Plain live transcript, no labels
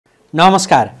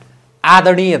नमस्कार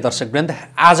आदरणीय दर्शकवृन्द,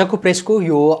 आजको प्रेसको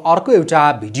यो अर्को एउटा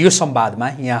भिडियो संवादमा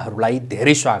यहाँहरूलाई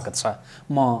धेरै स्वागत छ।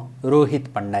 म रोहित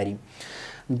भण्डारी।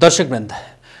 दर्शकवृन्द,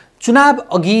 चुनाव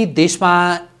अघि देशमा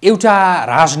एउटा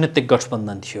राजनीतिक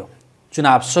गठबन्धन थियो।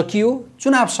 चुनाव सकियो।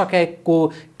 चुनाव सकेको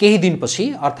केही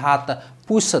दिनपछि अर्थात्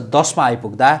पुस 10 मा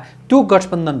आइपुग्दा त्यो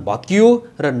गठबन्धन भत्कियो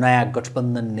र नयाँ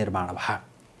गठबन्धन निर्माण भयो।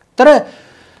 तर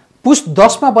पुस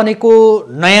 10 मा बनेको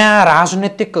नयाँ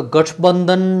राजनीतिक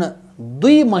गठबन्धन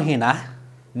 2 महिना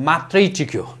मात्रै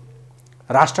टिक्यो।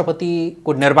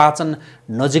 राष्ट्रपतिको निर्वाचन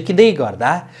नजिकिँदै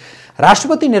गर्दा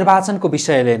राष्ट्रपति निर्वाचनको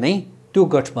विषयले नै त्यो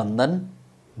गठबन्धन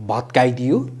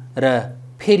भत्काइदियो र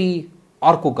फेरि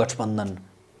अर्को गठबन्धन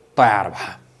तयार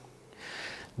भयो।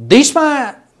 देशमा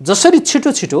जसरी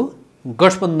छिटो छिटो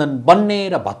गठबन्धन बन्ने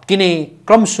र भत्किने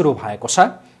क्रम सुरु भएको छ,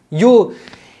 यो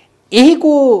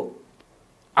यहीको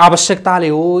आवश्यकताले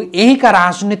हो। यहीका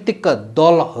राजनीतिक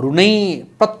दलहरू नै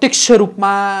प्रत्यक्ष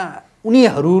रूपमा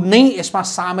उनीहरू नै यसमा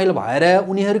सामेल भएर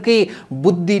उनीहरूकै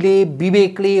बुद्धिले,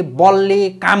 विवेकले, बलले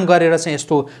काम गरेर चाहिँ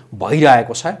यस्तो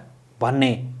भइरहेको छ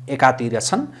भन्ने एकातिर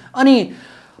छन्। अनि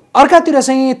अर्कातिर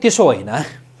चाहिँ त्यसो होइन।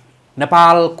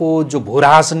 नेपालको जो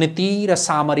भूराजनीति र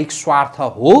सामरिक स्वार्थ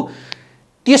हो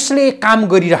त्यसले काम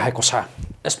गरिरहेको छ।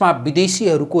 यसमा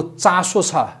विदेशीहरूको चासो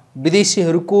छ,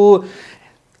 विदेशीहरूको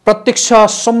प्रत्यक्ष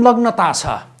संलग्नता छ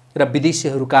र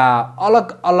विदेशीहरूका अलग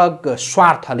अलग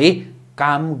स्वार्थले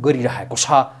काम गरिरहेको छ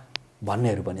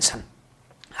भन्नेहरू पनि छन्।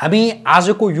 हामी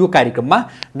आजको यो कार्यक्रममा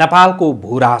नेपालको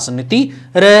भूराजनीति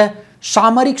र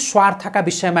सामरिक स्वार्थका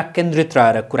विषयमा केन्द्रित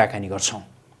रहेर कुराकानी गर्छौँ।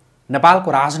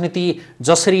 नेपालको राजनीति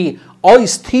जसरी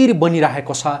अस्थिर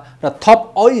बनिरहेको छ र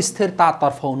थप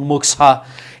अस्थिरतातर्फ उन्मुख छ,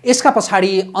 यसका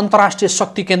पछाडि अन्तर्राष्ट्रिय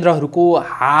शक्ति केन्द्रहरूको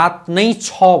हात नै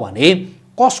छ भने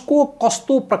कसको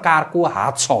कस्तो प्रकारको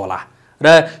हात छ होला र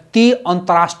ती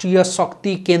अन्तर्राष्ट्रिय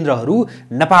शक्ति केन्द्रहरू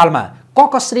नेपालमा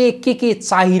कसले के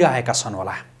चाहिरहेका छन्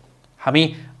होला। हामी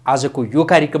आजको यो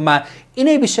कार्यक्रममा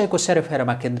यिनै विषयको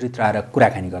सेरोफेरोमा केन्द्रित रहेर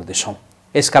कुराकानी गर्दैछौँ।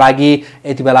 यसका लागि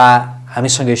यति बेला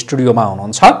हामीसँग स्टुडियोमा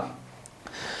हुनुहुन्छ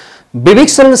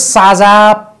विवेकशील साझा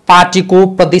पार्टीको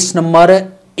प्रदेश नम्बर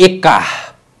 1 का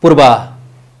पूर्व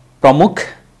प्रमुख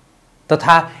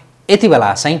तथा यति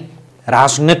बेला चाहिँ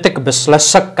राजनीतिक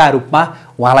विश्लेषकका रूपमा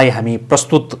उहाँलाई हामी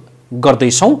प्रस्तुत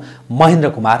गर्दैछौँ, महेन्द्र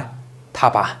कुमार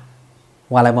थापा।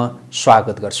 उहाँलाई म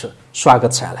स्वागत गर्छु।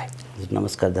 स्वागत छ यहाँलाई।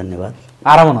 नमस्कार, धन्यवाद।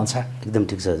 आराम हुनुहुन्छ? एकदम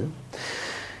ठिक छ हजुर।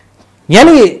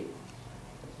 यहाँले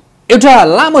एउटा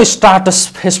लामो स्टाटस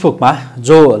फेसबुकमा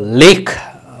जो लेख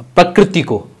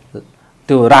प्रकृतिको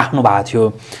त्यो राख्नु भएको थियो,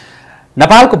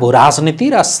 नेपालको भूराजनीति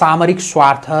र सामरिक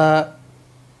स्वार्थ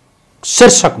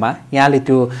शीर्षकमा यहाँले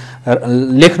त्यो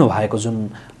लेख्नु भएको जुन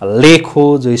लेख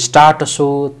हो, जो स्टाटस हो,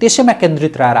 त्यसैमा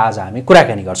केन्द्रित रहेर आज हामी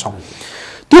कुराकानी गर्छौँ।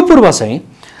 त्यो पूर्व चाहिँ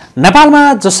नेपालमा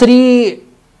जसरी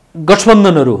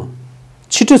गठबन्धनहरू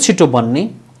छिटो छिटो बन्ने,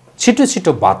 छिटो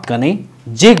छिटो भत्कने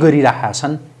जे गरिरहेका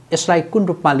छन्, यसलाई कुन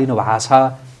रूपमा लिनु भएको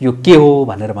छ, यो के हो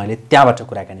भनेर मैले त्यहाँबाट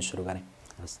कुराकानी सुरु गरेँ।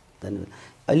 हस्, धन्यवाद।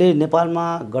 अहिले नेपालमा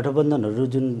गठबन्धनहरू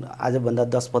जुन आजभन्दा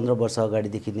 10-15 वर्ष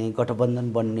अगाडिदेखि नै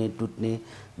गठबन्धन बन्ने टुट्ने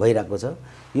भइरहेको छ,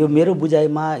 यो मेरो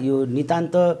बुझाइमा यो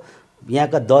नितान्त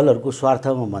यहाँका दलहरूको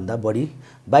स्वार्थमा भन्दा बढी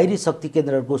बाहिरी शक्ति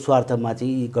केन्द्रहरूको स्वार्थमा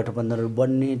चाहिँ यी गठबन्धनहरू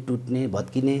बन्ने, टुट्ने,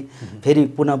 भत्किने, फेरि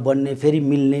पुनः बन्ने, फेरि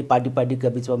मिल्ने, पार्टीका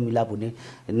बिचमा मिलाप हुने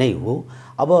नै हो।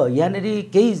 अब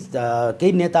यहाँनिर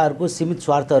केही नेताहरूको सीमित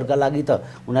स्वार्थहरूका लागि त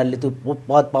उनीहरूले त्यो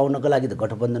पद पाउनको लागि त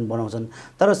गठबन्धन बनाउँछन्।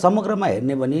 तर समग्रमा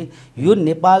हेर्ने भने यो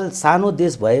नेपाल सानो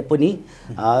देश भए पनि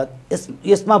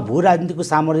यसमा भू राजनीतिको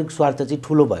सामरिक स्वार्थ चाहिँ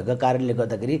ठुलो भएको कारणले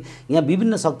गर्दाखेरि यहाँ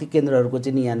विभिन्न शक्ति केन्द्रहरूको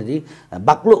चाहिँ यहाँनिर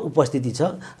बाक्लो उपस्थिति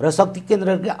छ र शक्ति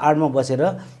केन्द्रहरूकै आडमा बसेर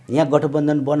यहाँ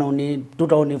गठबन्धन बनाउने,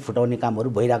 टुटाउने, फुटाउने कामहरू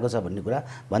भइरहेको छ भन्ने कुरा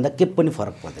भन्दा के पनि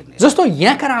फरक पर्दैन। जस्तो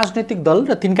यहाँका राजनीतिक दल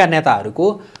र तिनका नेताहरूको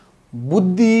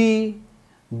बुद्धि,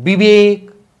 विवेक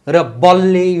र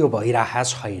बलले यो भइरहेको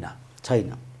छँदै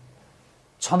छैन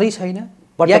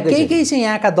या केही चाहिँ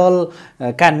यहाँका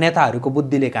दलका नेताहरूको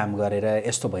बुद्धिले काम गरेर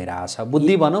यस्तो भइरहेछ।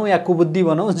 बुद्धि भनौँ या कुबुद्धि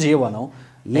भनौँ, जे भनौँ,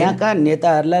 यहाँका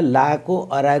नेताहरूलाई लाएको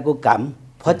अराएको काम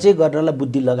फचे गर्नलाई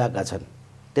बुद्धि लगाएका छन्,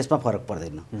 त्यसमा फरक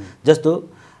पर्दैन। जस्तो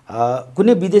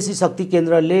कुनै विदेशी शक्ति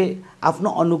केन्द्रले आफ्नो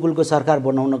अनुकूलको सरकार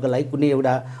बनाउनको लागि कुनै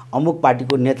एउटा अमुक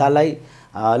पार्टीको नेतालाई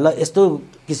ल यस्तो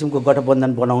किसिमको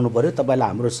गठबन्धन बनाउनु पर्यो, तपाईँलाई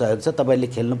हाम्रो सहयोग छ, तपाईँले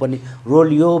खेल्नुपर्ने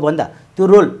रोल यो हो भन्दा त्यो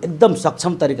रोल एकदम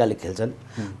सक्षम तरिकाले खेल्छन्।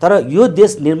 तर यो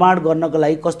देश निर्माण गर्नको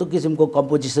लागि कस्तो किसिमको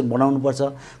कम्पोजिसन बनाउनुपर्छ,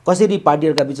 कसरी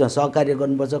पार्टीहरूका बिचमा सहकार्य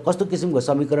गर्नुपर्छ, कस्तो किसिमको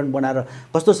समीकरण बनाएर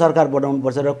कस्तो सरकार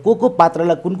बनाउनुपर्छ र को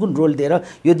पात्रलाई कुन कुन रोल दिएर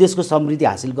यो देशको समृद्धि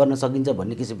हासिल गर्न सकिन्छ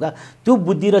भन्ने किसिमका त्यो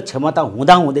बुद्धि र क्षमता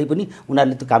हुँदाहुँदै पनि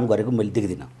उनीहरूले त्यो काम गरेको मैले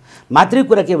देख्दिनँ। मात्रै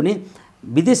कुरा के भने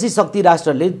विदेशी शक्ति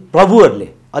राष्ट्रहरूले प्रभुहरूले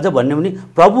अझ भन्यो भने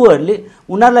प्रभुहरूले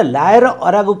उनीहरूलाई लाएर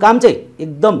अराको काम चाहिँ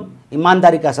एकदम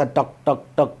इमान्दारीका साथ talk talk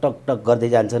talk talk talk गर्दै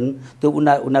जान्छन्। त्यो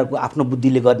उनीहरूको आफ्नो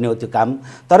बुद्धिले गर्ने हो त्यो काम,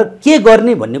 तर के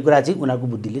गर्ने भन्ने कुरा चाहिँ उनीहरूको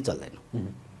बुद्धिले चल्दैन।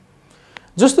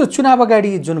 जस्तो चुनाव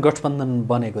अगाडि जुन गठबन्धन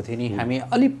बनेको थियो नि, हामी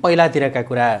अलिक पहिलातिरका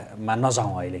कुरामा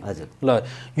नजाउँ अहिले। हजुर, ल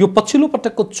यो पछिल्लो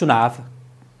पटकको चुनाव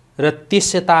र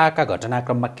त्यस यताका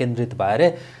घटनाक्रममा केन्द्रित भएर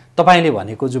तपाईँले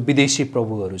भनेको जो विदेशी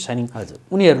प्रभुहरू छ नि, हजुर,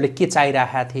 उनीहरूले के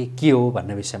चाहिरहेका थिए, के हो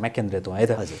भन्ने विषयमा केन्द्रित हो है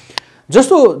त। हजुर,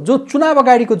 जस्तो जो चुनाव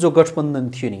अगाडिको जो गठबन्धन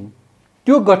थियो नि,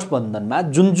 त्यो गठबन्धनमा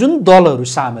जुन जुन दलहरू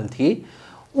सामेल थिए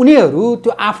उनीहरू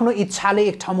त्यो आफ्नो इच्छाले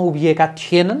एक ठाउँमा उभिएका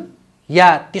थिएनन्, या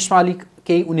त्यसमा अलिक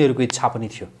केही उनीहरूको इच्छा पनि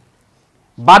थियो?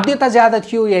 बाध्यता ज्यादा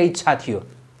थियो या इच्छा थियो?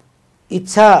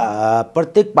 इच्छा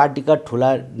प्रत्येक पार्टीका ठुला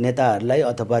नेताहरूलाई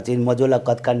अथवा चाहिँ मझौला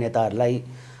कदका नेताहरूलाई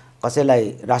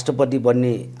कसैलाई राष्ट्रपति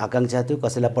बन्ने आकाङ्क्षा थियो,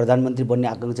 कसैलाई प्रधानमन्त्री बन्ने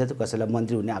आकाङ्क्षा थियो, कसैलाई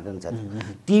मन्त्री हुने आकाङ्क्षा थियो।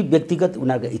 ती व्यक्तिगत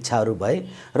उनीहरूको इच्छाहरू भए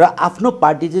र आफ्नो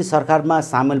पार्टी चाहिँ सरकारमा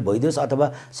सामेल भइदियोस्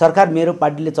अथवा सरकार मेरो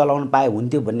पार्टीले चलाउन पाए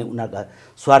हुन्थ्यो भन्ने उनीहरूका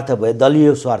स्वार्थ भए,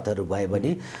 दलीय स्वार्थहरू भए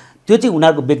भने त्यो चाहिँ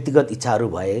उनीहरूको व्यक्तिगत इच्छाहरू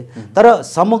भए। तर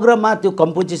समग्रमा त्यो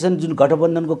कम्पोजिसन जुन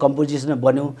गठबन्धनको कम्पोजिसन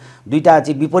बन्यो, दुईवटा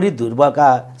चाहिँ विपरीत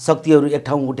ध्रुवका शक्तिहरू एक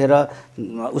ठाउँ उठेर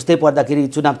उस्तै पर्दाखेरि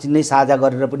चुनाव चिन्ह साझा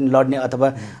गरेर पनि लड्ने अथवा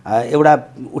एउटा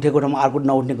उठेको ठाउँमा अर्को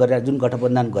नउठ्ने गरेर जुन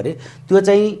गठबन्धन गरे, त्यो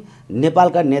चाहिँ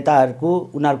नेपालका नेताहरूको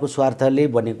उनीहरूको स्वार्थले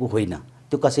बनेको होइन,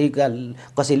 त्यो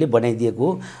कसैले बनाइदिएको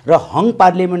हो। र हङ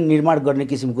पार्लियामेन्ट निर्माण गर्ने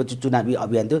किसिमको चाहिँ चुनावी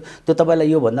अभियान थियो। त्यो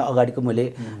तपाईँलाई योभन्दा अगाडिको मैले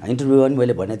इन्टरभ्यूमा पनि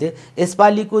मैले भनेको थिएँ,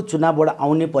 यसपालिको चुनावबाट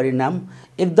आउने परिणाम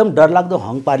एकदम डरलाग्दो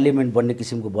हङ पार्लियामेन्ट बन्ने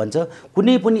किसिमको बन्छ।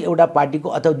 कुनै पनि एउटा पार्टीको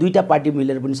अथवा दुईवटा पार्टी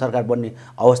मिलेर पनि सरकार बन्ने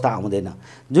अवस्था आउँदैन।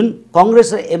 जुन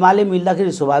कङ्ग्रेस र एमाले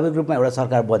मिल्दाखेरि स्वाभाविक रूपमा एउटा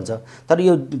सरकार बन्छ, तर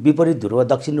यो विपरीत ध्रुव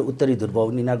दक्षिण र उत्तरी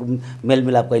ध्रुव यिनीहरूको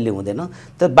मेलमिलाप कहिले हुँदैन।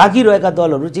 तर बाँकी रहेका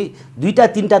दलहरू चाहिँ दुईवटा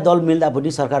तिनवटा दल मिल्दा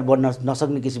पनि सरकार बन्न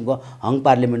नसक्ने किसिमको हङ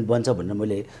पार्लियामेन्ट बन्छ भनेर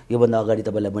मैले योभन्दा अगाडि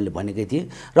तपाईँलाई मैले भनेकै थिएँ।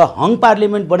 र हङ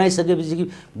पार्लियामेन्ट बनाइसकेपछि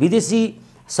विदेशी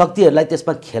शक्तिहरूलाई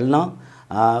त्यसमा खेल्न,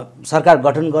 सरकार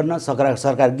गठन गर्न,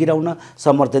 सरकार गिराउन,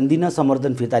 समर्थन दिन,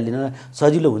 समर्थन फिर्ता लिन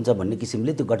सजिलो हुन्छ भन्ने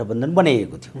किसिमले त्यो गठबन्धन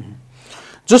बनाइएको थियो।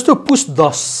 जस्तो पुस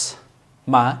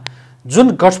 10मा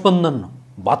जुन गठबन्धन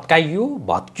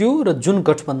भत्कियो र जुन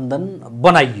गठबन्धन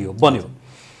बन्यो,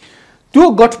 त्यो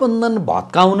गठबन्धन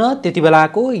भत्काउन त्यति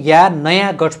बेलाको या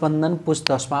नयाँ गठबन्धन पुस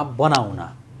 10मा बनाउन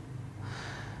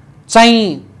चाहिँ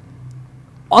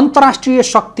अन्तर्राष्ट्रिय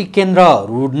शक्ति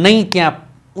केन्द्रहरू नै त्यहाँ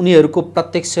उनीहरूको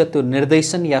प्रत्यक्ष त्यो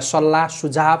निर्देशन या सल्लाह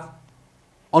सुझाव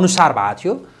अनुसार भएको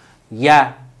थियो, या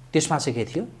त्यसमा चाहिँ के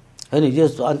थियो? होइन, यो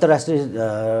अन्तर्राष्ट्रिय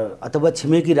अथवा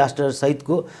छिमेकी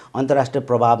राष्ट्रसहितको अन्तर्राष्ट्रिय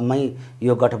प्रभावमै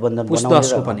यो गठबन्धन पुस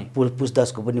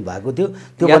 10को पनि भएको थियो।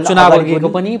 त्यो चुनाव अघिको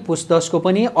पनि पुस 10को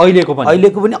पनि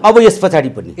अहिलेको पनि अब यस पछाडि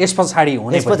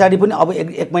पनि अब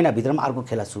एक महिनाभित्रमा अर्को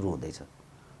खेला सुरु हुँदैछ।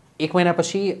 एक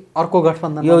महिनापछि अर्को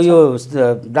गठबन्धन यो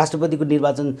राष्ट्रपतिको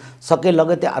निर्वाचन सके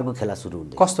लगत्तै अर्को खेला सुरु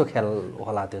हुन्छ। कस्तो खेल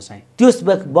होला त्यो चाहिँ? त्यस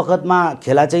बखतमा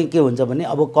खेला चाहिँ के हुन्छ भने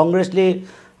अब काङ्ग्रेसले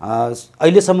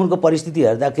अहिलेसम्मको परिस्थिति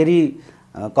हेर्दाखेरि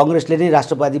काङ्ग्रेसले नै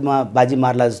राष्ट्रपतिमा बाजी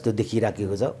मार्ला जस्तो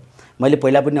देखिराखेको छ। मैले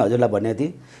पहिला पनि हजुरलाई भनेको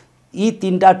थिएँ, यी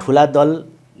तीनटा ठुला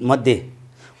दलमध्ये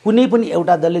कुनै पनि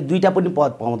एउटा दलले दुईटा पनि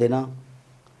पद पाउँदैन।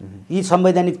 यी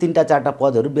संवैधानिक तीनटा चारटा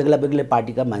पदहरू बेग्ला बेग्लै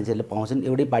पार्टीका मान्छेहरूले पाउँछन्,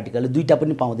 एउटै पार्टीकाले दुईटा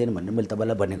पनि पाउँदैन भनेर मैले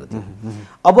तपाईँलाई भनेको थिएँ।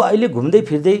 अब अहिले घुम्दै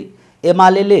फिर्दै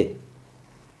एमाले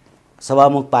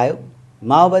सभामुख पायो,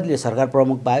 माओवादीले सरकार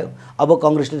प्रमुख पायो, अब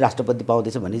काङ्ग्रेसले राष्ट्रपति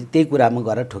पाउँदैछ भने त्यही कुरामा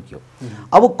गएर ठोक्यो।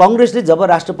 अब काङ्ग्रेसले जब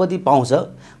राष्ट्रपति पाउँछ,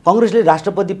 काङ्ग्रेसले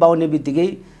राष्ट्रपति पाउने बित्तिकै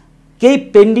केही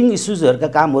पेन्डिङ इस्युजहरूका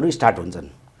कामहरू स्टार्ट हुन्छन्।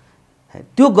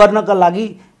 त्यो गर्नका लागि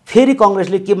फेरि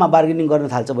काङ्ग्रेसले केमा बार्गेनिङ गर्न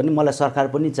थाल्छ भने मलाई सरकार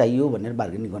पनि चाहियो भनेर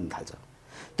बार्गेनिङ गर्न थाल्छ।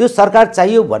 त्यो सरकार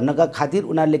चाहियो भन्नका खातिर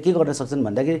उनीहरूले के गर्न सक्छन्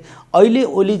भन्दाखेरि अहिले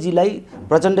ओलीजीलाई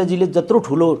प्रचण्डजीले जत्रो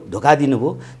ठुलो धोका दिनुभयो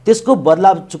त्यसको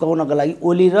बदलाव चुकाउनका लागि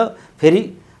ओली र फेरि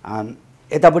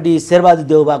यतापट्टि शेरबहादुर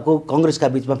देउवाको काङ्ग्रेसका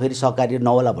बिचमा फेरि सहकार्य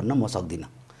नहोला भन्न म सक्दिनँ।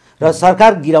 र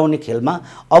सरकार गिराउने खेलमा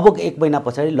अबको एक महिना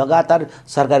पछाडि लगातार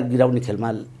सरकार गिराउने खेलमा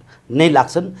नै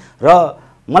लाग्छन् र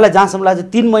मलाई जहाँसम्म लाग्छ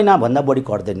 3 महिनाभन्दा बढी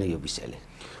कट्दैन यो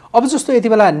विषयले। अब जस्तो यति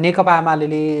बेला नेकपा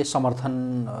एमाले समर्थन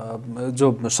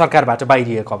जो सरकारबाट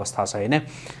बाहिरिएको अवस्था छ हैन,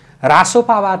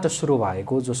 रासोपाबाट सुरु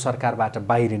भएको जो सरकारबाट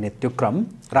बाहिरिने त्यो क्रम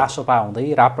रासोपा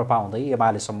हुँदै राप्रपा हुँदै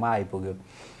एमालेसम्म आइपुग्यो।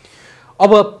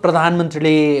 अब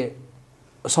प्रधानमन्त्रीले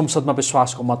संसदमा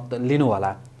विश्वासको मत लिनु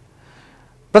होला।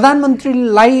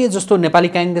 प्रधानमन्त्रीलाई जस्तो नेपाली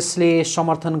कांग्रेसले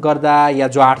समर्थन गर्दा या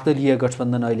जो 8 दलीय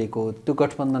गठबन्धन अहिलेको त्यो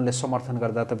गठबन्धनले समर्थन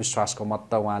गर्दा त विश्वासको मत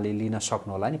त उहाँले लिन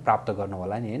सक्नु होला नि, प्राप्त गर्नु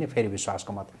होला नि हैन, फेरि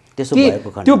विश्वासको मत त्यसो भएको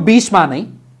खण्ड त्यो बीचमा नै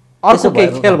अर्को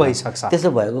केही खेल भइसक्छ।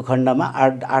 त्यसो भएको खण्डमा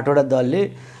आठवटा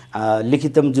दलले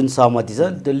लिखितम जुन सहमति छ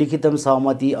त्यो लिखितम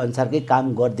सहमति अनुसारकै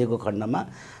काम गरिदिएको खण्डमा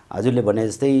हजुरले भने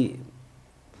जस्तै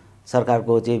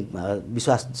सरकारको चाहिँ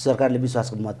सरकारले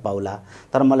विश्वासको मत पाउला,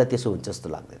 तर मलाई त्यसो हुन्छ जस्तो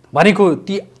लाग्दैन। भनेको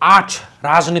ती 8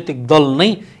 राजनीतिक दल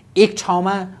नै एक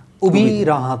ठाउँमा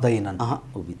उभिरहँदैनन्।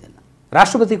 उभिँदैन।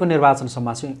 राष्ट्रपतिको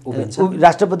निर्वाचनसम्म चाहिँ उभिन्छ।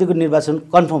 राष्ट्रपतिको निर्वाचन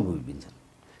कन्फर्म उभिन्छ।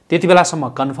 त्यति बेलासम्म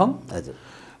कन्फर्म। हजुर।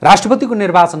 राष्ट्रपतिको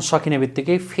निर्वाचन सकिने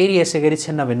बित्तिकै फेरि यसै गरी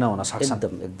छिन्नभिन्न हुन सक्छ।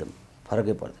 एकदम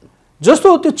फरकै पर्दैन।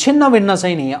 जस्तो त्यो छिन्नभिन्न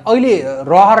चाहिँ नि अहिले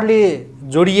रहरले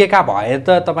जोडिएका भए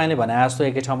त तपाईँले भने जस्तो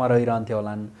एकै ठाउँमा रहिरहन्थ्यो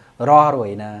होलान्, रहर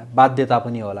होइन बाध्यता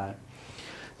पनि होला।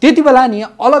 त्यति बेला नि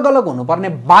अलग अलग हुनुपर्ने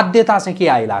बाध्यता चाहिँ के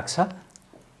आइलाग्छ?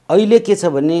 अहिले के छ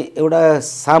भने एउटा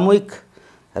सामूहिक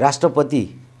राष्ट्रपति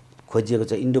खोजिएको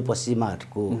छ। इन्डो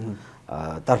पश्चिमाहरूको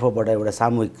तर्फबाट एउटा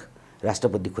सामूहिक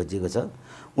राष्ट्रपति खोजिएको छ।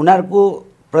 उनीहरूको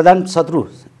प्रधान शत्रु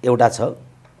एउटा छ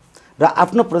र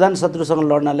आफ्नो प्रधान शत्रुसँग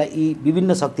लड्नलाई यी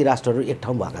विभिन्न शक्ति राष्ट्रहरू एक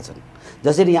ठाउँ भएका छन्।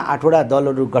 जसरी यहाँ 8वटा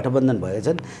दलहरू गठबन्धन भएका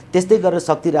छन्, त्यस्तै गरेर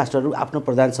शक्ति राष्ट्रहरू आफ्नो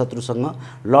प्रधान शत्रुसँग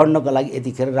लड्नको लागि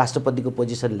यतिखेर राष्ट्रपतिको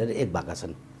पोजिसन लिएर एक भएका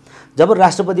छन्। जब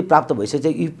राष्ट्रपति प्राप्त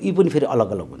भइसकेपछि यी पनि फेरि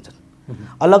अलग अलग हुन्छन्।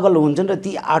 अलग अलग हुन्छन् र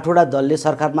ती 8वटा दलले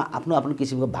सरकारमा आफ्नो आफ्नो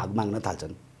किसिमको भाग माग्न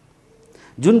थाल्छन्।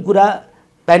 जुन कुरा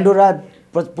पेन्डोरा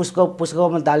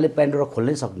पुष्पकमल दालले पेन्डोरा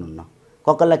खोल्नै सक्नुहुन्न,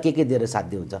 ककललाई के दिएर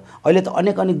साध्य हुन्छ। अहिले त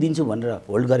अनेक दिन्छु भनेर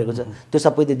होल्ड गरेको छ, त्यो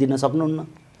सबै त दिन सक्नुहुन्न।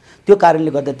 त्यो कारणले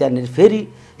गर्दा त्यहाँनिर फेरि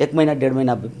 1 महिना 1.5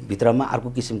 महिना भित्रमा अर्को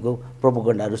किसिमको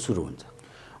प्रोपोगन्डाहरू सुरु हुन्छ।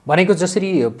 भनेको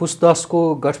जसरी पुस 10 को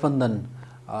गठबन्धन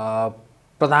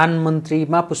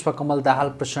प्रधानमन्त्रीमा पुष्पकमल दाहाल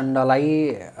प्रचण्डलाई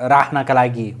राख्नका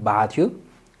लागि भएको थियो,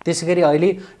 त्यसै गरी अहिले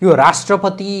यो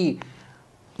राष्ट्रपति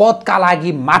पदका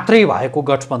लागि मात्रै भएको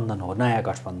गठबन्धन हो, नयाँ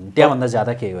गठबन्धन, त्यहाँभन्दा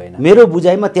ज्यादा केही होइन। मेरो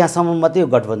बुझाइमा त्यहाँसम्म मात्रै यो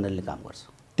गठबन्धनले काम गर्छ।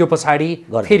 त्यो पछाडि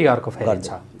फेरि अर्को फेरिन्छ।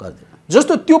 गर्दैन।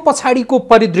 जस्तो त्यो पछाडिको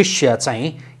परिदृश्य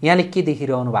चाहिँ यहाँले के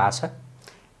देखिरहनु भएको छ?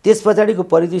 त्यस पछाडिको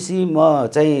परिदृश्य म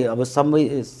चाहिँ अब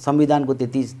संविधानको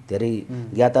त्यति धेरै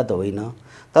ज्ञाता त होइन,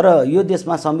 तर यो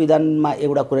देशमा संविधानमा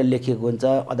एउटा कुरा लेखिएको हुन्छ,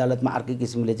 अदालतमा अर्कै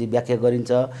किसिमले चाहिँ व्याख्या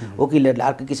गरिन्छ, वकिलहरूले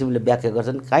अर्कै किसिमले व्याख्या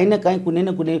गर्छन्। काहीँ न काहीँ कुनै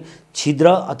न कुनै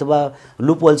छिद्र अथवा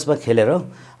लुपहोल्समा खेलेर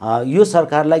यो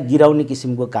सरकारलाई गिराउने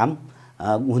किसिमको काम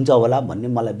हुन्छ होला भन्ने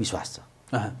मलाई विश्वास छ।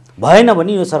 भएन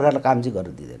भने यो सरकारलाई काम चाहिँ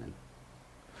गर्न दिँदैनन्।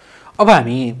 अब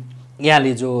हामी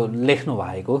यहाँले जो लेख्नु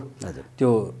भएको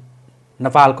त्यो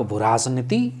नेपालको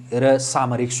भूराजनीति र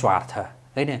सामरिक स्वार्थ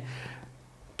होइन,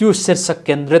 त्यो शीर्षक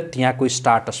केन्द्रित यहाँको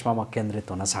स्टाटसमा म केन्द्रित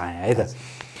हुन चाहेँ है त।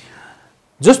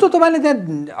 जस्तो तपाईँले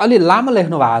त्यहाँ अलि लामो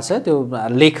लेख्नु भएको छ, त्यो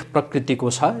लेख प्रकृतिको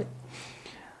छ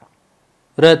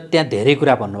र त्यहाँ धेरै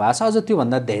कुरा भन्नुभएको छ। अझ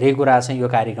त्योभन्दा धेरै कुरा चाहिँ यो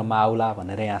कार्यक्रममा आउला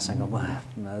भनेर यहाँसँग म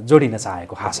जोडिन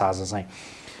चाहेको खास आज चाहिँ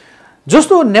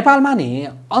जस्तो नेपालमा नि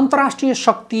अन्तर्राष्ट्रिय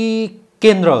शक्ति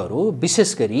केन्द्रहरू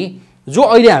विशेष गरी जो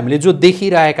अहिले हामीले जो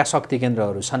देखिरहेका शक्ति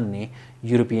केन्द्रहरू छन् नि,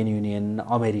 युरोपियन युनियन,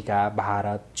 अमेरिका,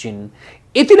 भारत, चीन,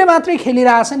 यतिले मात्रै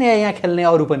खेलिरहेछन् या यहाँ खेल्ने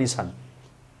अरू पनि छन्?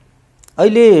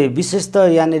 अहिले विशेष त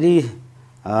यहाँनिर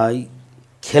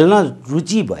खेल्न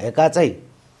रुचि भएका चाहिँ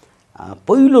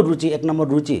पहिलो रुचि 1 नम्बर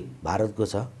रुचि भारतको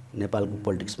छ नेपालको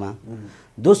पोलिटिक्समा।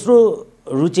 दोस्रो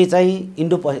रुचि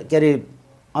चाहिँ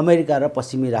अमेरिका र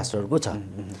पश्चिमी राष्ट्रहरूको छ।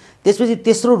 त्यसपछि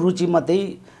तेस्रो रुचि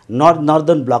मात्रै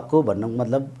नर्दर्न ब्लकको भन्नु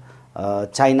मतलब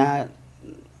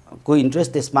चाइनाको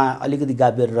इन्ट्रेस्ट, त्यसमा अलिकति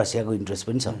गाभिएर रसियाको इन्ट्रेस्ट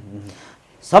पनि छ।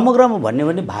 समग्रमा भन्यो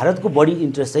भने भारतको बढी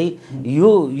इन्ट्रेस्ट चाहिँ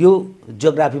यो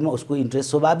जियोग्राफीमा उसको इन्ट्रेस्ट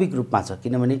स्वाभाविक रूपमा छ,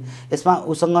 किनभने यसमा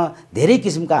उसँग धेरै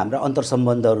किसिमका हाम्रा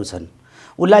अन्तर्सम्बन्धहरू छन्।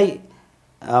 उसलाई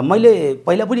मैले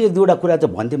पहिला पनि 1-2वटा कुरा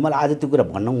चाहिँ भन्थेँ, मलाई आज त्यो कुरा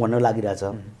भन्न लागिरहेछ।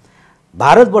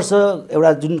 भारतवर्ष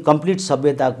एउटा जुन कम्प्लिट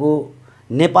सभ्यताको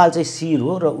नेपाल चाहिँ शिर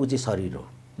हो र ऊ चाहिँ शरीर हो।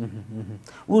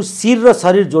 ऊ शिर र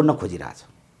शरीर जोड्न खोजिरहेछ।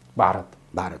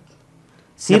 भारत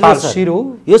शिर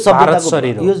हो, यो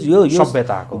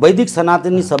सभ्यताको वैदिक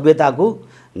सनातनी सभ्यताको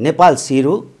नेपाल शिर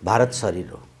हो, भारत शरीर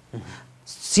हो।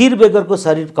 शिर बेगरको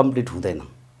शरीर कम्प्लिट हुँदैन।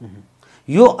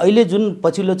 यो अहिले जुन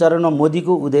पछिल्लो चरणमा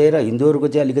मोदीको उदय र हिन्दूहरूको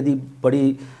चाहिँ अलिकति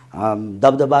बढी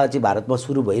दबदबा चाहिँ भारतमा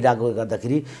सुरु भइरहेको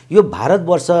गर्दाखेरि यो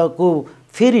भारतवर्षको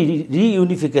फेरि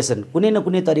रियुनिफिकेसन, कुनै न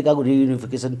कुनै तरिकाको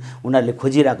रियुनिफिकेसन उनीहरूले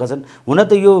खोजिरहेका छन्। हुन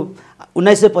त यो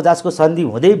 1950 को सन्धि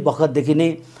हुँदै बखतदेखि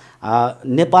नै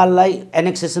नेपाललाई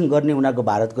एनेक्सेसन गर्ने उनीहरूको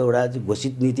भारतको एउटा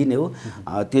घोषित नीति नै हो।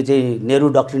 त्यो चाहिँ नेहरू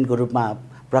डक्ट्रिनको रूपमा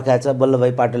प्रख्यात छ।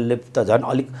 वल्लभभाई पाटिलले त झन्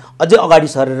अझै अगाडि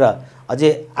सरेर अझै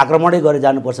आक्रमणै गरेर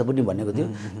जानुपर्छ पनि भनेको थियो।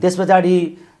 त्यस पछाडि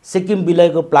सिक्किम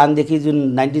विलयको प्लानदेखि जुन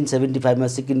 1975 मा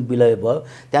सिक्किम विलय भयो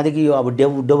त्यहाँदेखि यो अब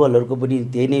डबलहरूको पनि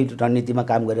त्यही नै रणनीतिमा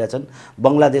काम गरिरहेछन्।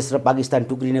 बङ्गलादेश र पाकिस्तान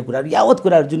टुक्रिने कुराहरू यावत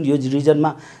कुराहरू जुन यो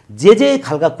रिजनमा जे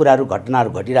खालका कुराहरू घटनाहरू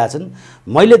घटिरहेछन्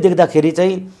मैले देख्दाखेरि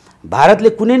चाहिँ भारतले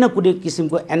कुनै न कुनै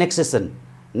किसिमको एनेक्सेसन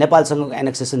नेपालसँगको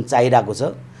एनेक्सेसन चाहिरहेको छ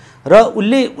र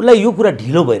उसलाई यो कुरा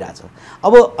ढिलो भइरहेछ।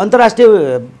 अब अन्तर्राष्ट्रिय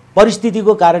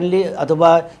परिस्थितिको कारणले अथवा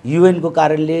UN को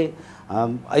कारणले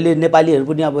अहिले नेपालीहरू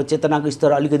पनि अब चेतनाको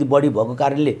स्तर अलिकति बढी भएको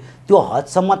कारणले त्यो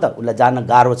हदसम्म त उसलाई जान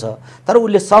गाह्रो छ। तर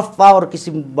उसले सफ्ट पावर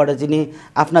किसिमबाट चाहिँ नि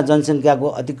आफ्ना जनसङ्ख्याको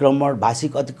अतिक्रमण,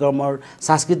 भाषिक अतिक्रमण,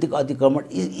 सांस्कृतिक अतिक्रमण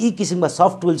यी किसिमका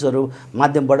सफ्ट टुल्सहरू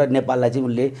माध्यमबाट नेपाललाई चाहिँ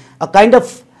उसले अ काइन्ड अफ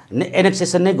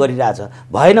एनेक्सेसन नै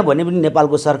गरिरहेछ। भएन भने पनि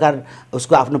नेपालको सरकार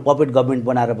उसको आफ्नो पपेट गभर्नमेन्ट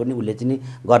बनाएर पनि उसले चाहिँ नि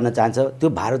गर्न चाहन्छ। त्यो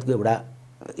भारतको एउटा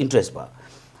इन्ट्रेस्ट भयो।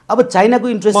 अब चाइनाको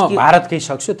इन्ट्रेस्ट म भारतकै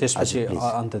सक्छु त्यसपछि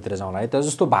अन्त्यतिर जाउँला है। त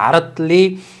जस्तो भारतले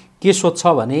के सोध्छ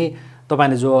भने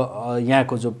तपाईले जो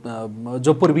यहाँको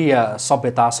जो पूर्वीय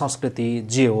सभ्यता संस्कृति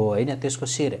जे हो हैन त्यसको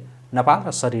शिर नेपाल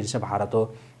र शरीर चाहिँ भारत हो।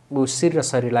 उ शिर र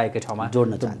शरीरलाई एकै ठाउँमा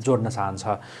जोड्न चाहन्छ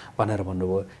भनेर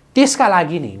भन्नुभयो। त्यसका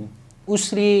लागि नै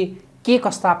उसले के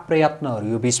कस्ता प्रयत्नहरू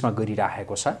यो बीचमा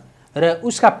गरिरहेको छ र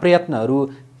उसका प्रयत्नहरू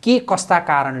के कस्ता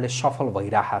कारणले सफल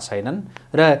भइरहेका छैनन्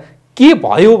र के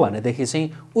भयो भनेदेखि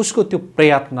चाहिँ उसको त्यो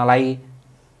प्रयत्नलाई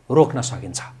रोक्न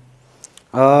सकिन्छ।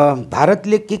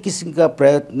 भारतले के किसिमका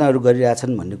प्रयत्नहरू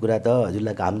गरिरहेछन् भन्ने कुरा त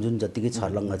हजुरलाई घाम जुन जतिकै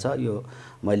छर्लङ्ग छ। यो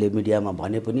मैले मिडियामा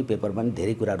भने पनि पेपरमा पनि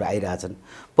धेरै कुराहरू आइरहेछन्।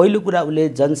 पहिलो कुरा उसले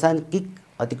जनसाङ्ख्यिक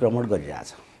अतिक्रमण गरिरहेछ,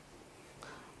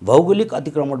 भौगोलिक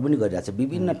अतिक्रमण पनि गरिरहेछ।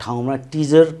 विभिन्न ठाउँमा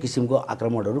टिजर किसिमको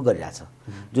आक्रमणहरू गरिरहेछ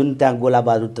जुन त्यहाँ गोला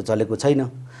बारुद त चलेको छैन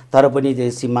तर पनि त्यो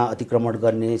सीमा अतिक्रमण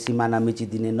गर्ने, सिमाना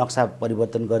मिचिदिने, नक्सा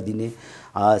परिवर्तन गरिदिने,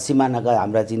 सिमानाका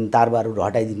हाम्रा चाहिँ तारबारहरू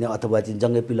हटाइदिने अथवा चाहिँ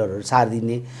जङ्गे पिलरहरू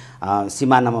सारिदिने,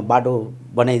 सिमानामा बाटो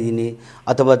बनाइदिने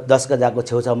अथवा 10 गजाको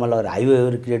छेउछाउमा लगेर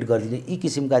हाइवेहरू क्रिएट गरिदिने यी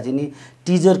किसिमका चाहिँ नि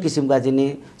टिजर किसिमका चाहिँ नि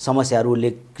समस्याहरूले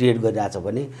क्रिएट गरिरहेछ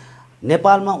भने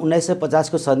नेपालमा 1950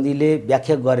 को सन्धिले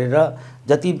व्याख्या गरेर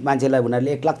जति मान्छेलाई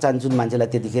उनीहरूले 1 लाख चान्चुन मान्छेलाई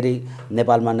त्यतिखेरै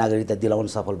नेपालमा नागरिकता दिलाउन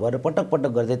सफल भयो र पटक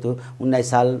पटक गर्दै त्यो 19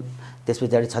 साल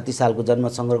त्यसपछि 36 सालको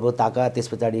जनमत ताका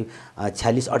त्यसपछि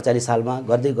 46-48 सालमा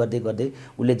गर्दै गर्दै गर्दै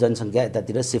उसले जनसङ्ख्या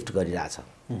यतातिर शिफ्ट गरिरहेछ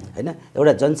हैन।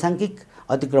 एउटा जनसाङ्ख्यिक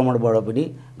अतिक्रमणबाट पनि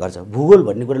गर्छ। भूगोल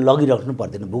भन्ने कुरा लगिराख्नु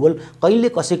पर्दैन, भूगोल कहिले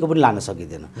कसैको पनि लान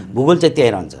सकिदैन, भूगोल चाहिँ त्यही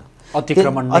रहन्छ।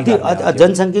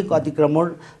 जनसाङ्ख्यिक अतिक्रमण,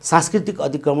 सांस्कृतिक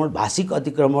अतिक्रमण, भाषिक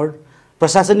अतिक्रमण,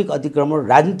 प्रशासनिक अतिक्रमण,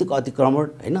 राजनीतिक अतिक्रमण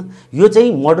हैन यो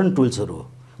चाहिँ मोडर्न टुल्सहरू हो।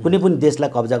 कुनै पनि देशलाई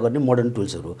कब्जा गर्ने मोडर्न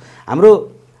टुल्सहरू हो। हाम्रो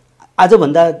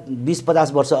आजभन्दा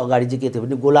 20-50 वर्ष अगाडि चाहिँ के थियो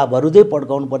भने गोला बारुदै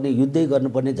पड्काउनु पर्ने, युद्धै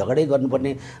गर्नुपर्ने, झगडै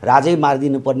गर्नुपर्ने, राजै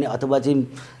मारिदिनु पर्ने अथवा चाहिँ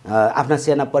आफ्ना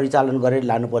सेना परिचालन गरेर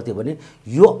लानु पर्थ्यो भने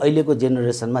यो अहिलेको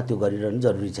जेनेरेसनमा त्यो गरिरहनु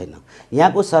जरुरी छैन।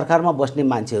 यहाँको सरकारमा बस्ने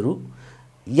मान्छेहरू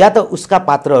या त उसका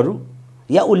पात्रहरू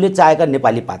या उसले चाहेका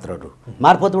नेपाली पात्रहरू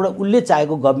मार्फतबाट उसले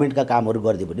चाहेको गभर्नमेन्टका कामहरू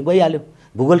गरिदियो भने भइहाल्यो।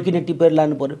 भूगोल किन टिपेर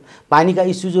लानु पर्यो? पानीका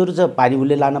इस्युजहरू छ, पानी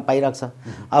उसले लान पाइरहेको छ।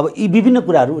 अब यी विभिन्न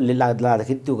कुराहरू उसले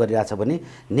लाँदाखेरि त्यो गरिरहेछ भने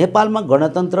नेपालमा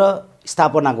गणतन्त्र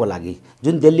स्थापनाको लागि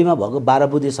जुन दिल्लीमा भएको 12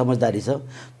 बुँदे समझदारी छ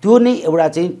त्यो नै एउटा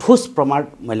चाहिँ ठोस प्रमाण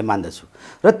मैले मान्दछु।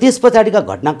 र त्यस पछाडिका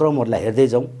घटनाक्रमहरूलाई हेर्दै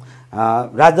जाउँ,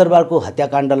 राजदरबारको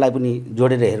हत्याकाण्डलाई पनि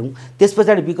जोडेर हेरौँ, त्यस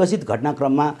पछाडि विकसित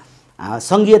घटनाक्रममा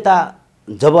सङ्घीयता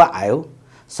जब आयो,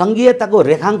 सङ्घीयताको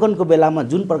रेखाङ्कनको बेलामा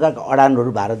जुन प्रकारका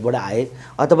अडानहरू भारतबाट आए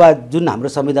अथवा जुन हाम्रो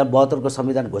संविधान 72 को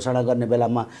संविधान घोषणा गर्ने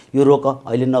बेलामा यो रोक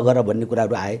अहिले नगर भन्ने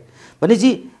कुराहरू आए भनेपछि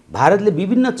भारतले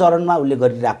विभिन्न चरणमा उसले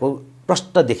गरिरहेको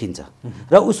प्रष्ट देखिन्छ।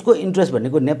 र उसको इन्ट्रेस्ट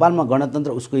भनेको नेपालमा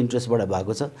गणतन्त्र उसको इन्ट्रेस्टबाट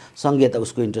भएको छ, सङ्घीयता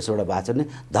उसको इन्ट्रेस्टबाट भएको छ भने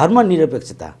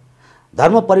धर्मनिरपेक्षता,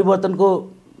 धर्म परिवर्तनको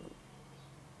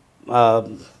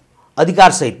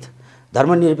अधिकारसहित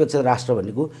धर्मनिरपेक्ष राष्ट्र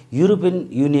भनेको युरोपियन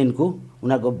युनियनको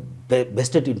उनीहरूको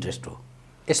भेस्टेड इन्ट्रेस्ट हो।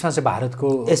 यसमा चाहिँ भारतको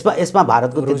यसमा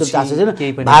भारतको त्यस्तो चासो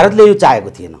छैन। भारतले यो चाहेको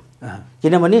थिएन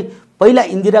किनभने पहिला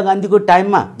इन्दिरा गान्धीको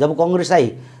टाइममा जब कांग्रेस आई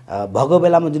भएको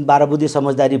बेलामा जुन 12 बुँदे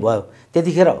समझदारी भयो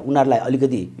त्यतिखेर उनीहरूलाई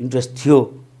अलिकति इन्ट्रेस्ट थियो।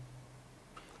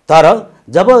 तर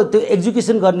जब त्यो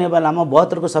एक्जिक्युसन गर्ने बेलामा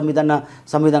 72 को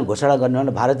संविधान घोषणा गर्ने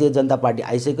बेला भारतीय जनता पार्टी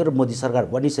आइसक्यो र मोदी सरकार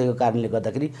बनिसकेको कारणले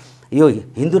गर्दाखेरि यो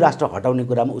हिन्दू राष्ट्र हटाउने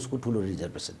कुरामा उसको ठुलो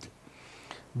रिजर्भेसन थियो।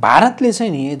 भारतले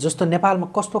चाहिँ नि जस्तो नेपालमा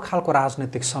कस्तो खालको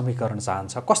राजनीतिक समीकरण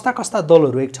चाहन्छ, कस्ता कस्ता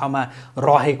दलहरू एक ठाउँमा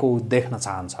रहेको देख्न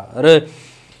चाहन्छ र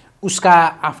उसका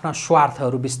आफ्ना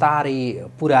स्वार्थहरू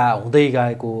बिस्तारै पुरा हुँदै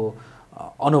गएको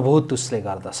अनुभूत उसले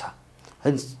गर्दछ।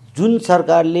 जुन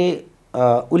सरकारले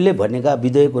उसले भनेका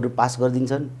विधेयकहरू पास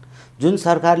गरिदिन्छन्, जुन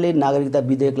सरकारले नागरिकता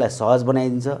विधेयकलाई सहज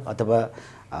बनाइदिन्छ अथवा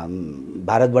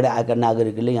भारतबाट आएका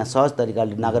नागरिकले यहाँ सहज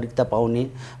तरिकाले नागरिकता पाउने,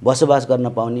 बसोबास गर्न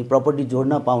पाउने, प्रपर्टी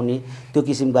जोड्न पाउने त्यो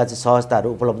किसिमका चाहिँ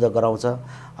सहजताहरू उपलब्ध गराउँछ।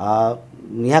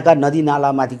 यहाँका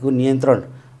नदीनालामाथिको नियन्त्रण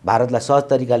भारतलाई सहज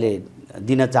तरिकाले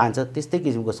दिन चाहन्छ। त्यस्तै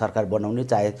किसिमको सरकार बनाउने,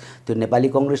 चाहे त्यो नेपाली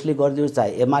कङ्ग्रेसले गरिदियोस्,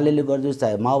 चाहे एमालेले गरिदियोस्,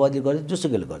 चाहे माओवादीले गरिदियोस्,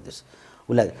 जोसुकैले गरिदियोस्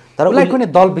उसलाई। तर उसलाई कुनै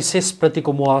दल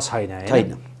विशेषप्रतिको मोह छैन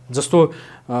छैन। जस्तो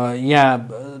यहाँ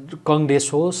कङ्ग्रेस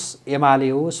होस्, एमाले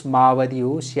होस्, माओवादी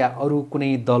होस् या अरू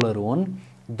कुनै दलहरू हुन्,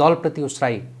 दलप्रति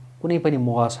उसलाई कुनै पनि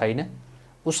मोह छैन।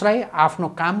 उसलाई आफ्नो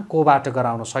काम कोबाट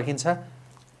गराउन सकिन्छ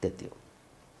त्यति हो।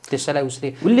 त्यसैलाई उसले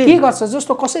के गर्छ,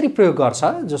 जस्तो कसरी प्रयोग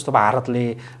गर्छ, जस्तो भारतले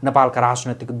नेपालका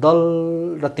राजनैतिक दल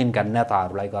र तिनका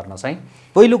नेताहरूलाई गर्न चाहिँ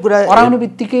पहिलो कुरा हराउने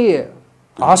बित्तिकै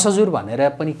हस् हजुर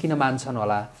भनेर पनि किन मान्छन्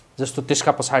होला? जस्तो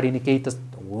त्यसका पछाडि नै केही त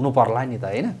हुनु पर्ला नि त,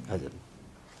 होइन? हजुर,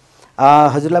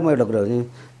 हजुरलाई म एउटा कुरा भन्छु,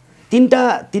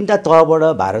 तिनवटा तहबाट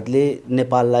भारतले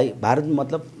नेपाललाई, भारत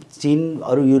मतलब चीन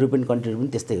अरू युरोपियन कन्ट्रीहरू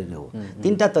पनि त्यस्तै हो,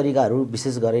 तिनवटा तरिकाहरू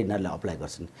विशेष गरेर यिनीहरूले अप्लाई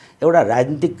गर्छन्। एउटा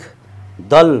राजनीतिक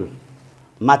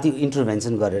दलमाथि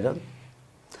इन्टरभेन्सन गरेर,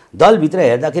 दलभित्र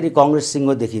हेर्दाखेरि कङ्ग्रेस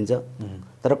सिङ्गो देखिन्छ,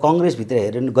 तर कङ्ग्रेसभित्र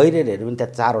हेऱ्यो भने गहिरेर हेऱ्यो भने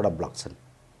त्यहाँ 4वटा ब्लक छन्।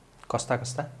 कस्ता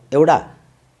कस्ता? एउटा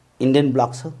इन्डियन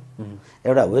ब्लक छ,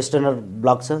 एउटा वेस्टर्नर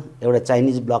ब्लक छ, एउटा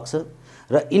चाइनिज ब्लक छ,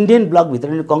 र इन्डियन ब्लकभित्र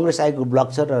नि कङ्ग्रेस आएको ब्लक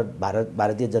छ र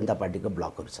भारतीय जनता पार्टीको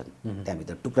ब्लकहरू छन्,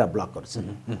 त्यहाँभित्र टुक्रा ब्लकहरू छन्,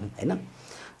 होइन?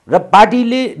 र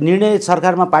पार्टीले निर्णय,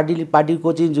 सरकारमा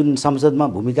पार्टीको चाहिँ जुन संसदमा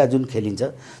भूमिका जुन खेलिन्छ,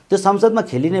 त्यो संसदमा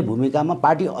खेलिने भूमिकामा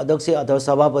पार्टी अध्यक्ष अथवा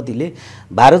सभापतिले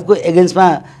भारतको एगेन्स्टमा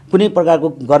कुनै प्रकारको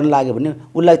गर्न लाग्यो भने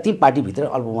उसलाई ती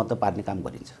पार्टीभित्र अल्पमत पार्ने काम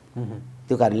गरिन्छ।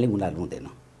 त्यो कारणले उनीहरू हुँदैन।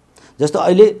 जस्तो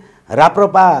अहिले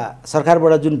राप्रपा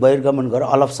सरकारबाट जुन बहिर्गमन गरेर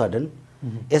अल अफ सडन,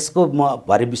 यसको म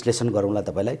भरे विश्लेषण गरौँला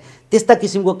तपाईँलाई। त्यस्ता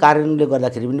किसिमको कारणले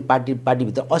गर्दाखेरि पनि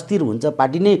पार्टीभित्र अस्थिर हुन्छ,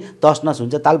 पार्टी नै तसनस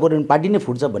हुन्छ, तालपरे पार्टी नै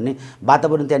फुट्छ भन्ने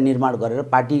वातावरण त्यहाँ निर्माण गरेर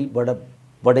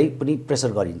पार्टीबाटै पनि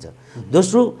प्रेसर गरिन्छ।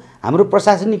 दोस्रो, हाम्रो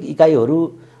प्रशासनिक इकाइहरू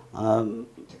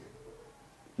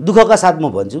दुःखका साथ म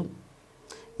भन्छु,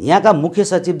 यहाँका मुख्य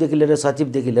सचिवदेखि लिएर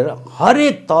सचिवदेखि लिएर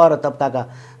हरेक तह र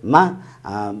तबकामा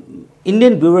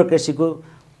इन्डियन ब्युरोक्रेसीको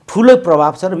ठुलो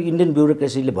प्रभाव छ। र इन्डियन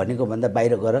ब्युरोक्रेसीले भनेको भन्दा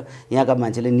बाहिर गएर यहाँका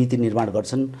मान्छेले नीति निर्माण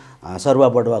गर्छन्, सरुवा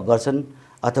बढुवा गर्छन्,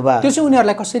 अथवा त्यो चाहिँ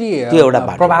उनीहरूलाई कसरी त्यो एउटा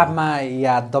प्रभावमा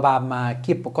या दबावमा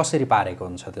के कसरी पारेको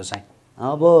हुन्छ? त्यो चाहिँ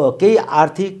अब केही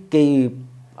आर्थिक, केही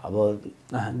अब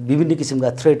विभिन्न किसिमका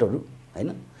थ्रेटहरू,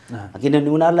 होइन? किनभने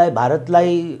उनीहरूलाई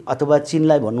भारतलाई अथवा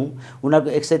चीनलाई भनौँ,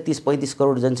 उनीहरूको 130-35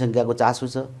 करोड जनसङ्ख्याको चासो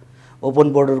छ, ओपन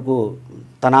बोर्डरको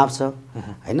तनाव छ,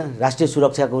 होइन? राष्ट्रिय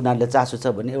सुरक्षाको उनीहरूले चासो छ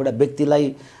भने एउटा व्यक्तिलाई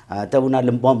त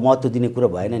उनीहरूले महत्त्व दिने कुरो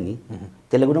भएन नि।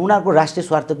 त्यसले गर्दा उनीहरूको राष्ट्रिय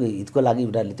स्वार्थको हितको लागि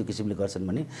उनीहरूले त्यो किसिमले गर्छन्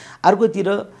भने, अर्कोतिर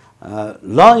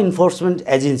ल इन्फोर्समेन्ट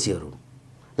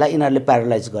एजेन्सीहरूलाई यिनीहरूले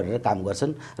प्यारालाइज गरेर काम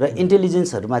गर्छन् र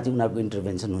इन्टेलिजेन्सहरूमाथि उनीहरूको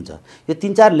इन्टरभेन्सन हुन्छ। यो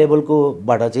 3-4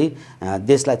 लेभलकोबाट चाहिँ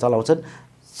देशलाई चलाउँछन्।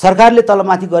 सरकारले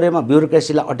तलमाथि गरेमा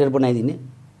ब्युरोक्रेसीलाई अटेर बनाइदिने,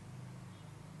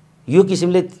 यो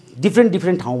किसिमले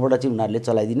डिफ्रेन्ट ठाउँबाट चाहिँ उनीहरूले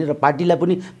चलाइदिने, र पार्टीलाई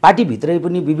पनि पार्टीभित्रै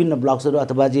पनि विभिन्न ब्लक्सहरू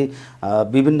अथवा चाहिँ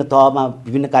विभिन्न तहमा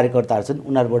विभिन्न कार्यकर्ताहरू छन्,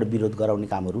 उनीहरूबाट विरोध गराउने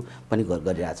कामहरू पनि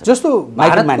गरिरहेछ। जस्तो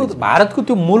भारतको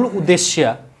त्यो मूल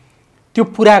उद्देश्य त्यो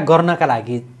पुरा गर्नका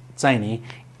लागि चाहिँ नि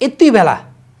यति बेला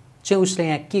चाहिँ उसले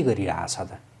यहाँ के गरिरहेछ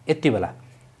त? यति बेला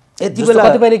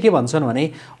कतिपयले के भन्छन् भने,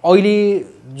 अहिले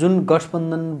जुन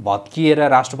गठबन्धन भत्किएर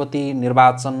राष्ट्रपति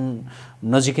निर्वाचन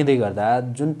नजिकिँदै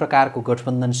गर्दा जुन प्रकारको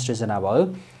गठबन्धन सृजना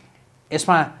भयो,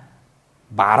 यसमा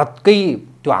भारतकै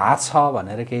त्यो हात छ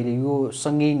भनेर केहीले यो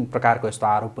सङ्गीन प्रकारको यस्तो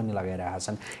आरोप पनि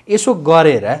लगाइरहेछन्। यसो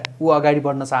गरेर ऊ अगाडि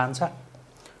बढ्न चाहन्छ?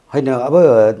 होइन, अब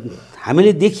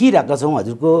हामीले देखिरहेका छौँ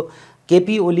हजुरको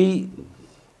केपी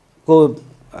ओलीको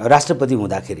राष्ट्रपति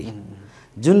हुँदाखेरि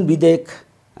जुन विधेयक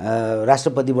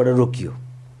राष्ट्रपतिबाट रोकियो,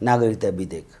 नागरिकता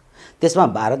विधेयक, त्यसमा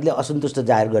भारतले असन्तुष्ट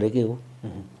जाहेर गरेकै हो।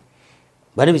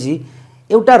 भनेपछि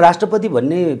एउटा राष्ट्रपति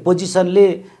भन्ने पोजिसनले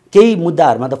केही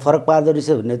मुद्दाहरूमा त फरक पार्दो रहेछ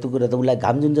भन्ने त्यो कुरा त उसलाई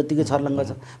घामजुन जतिकै छर्लङ्ग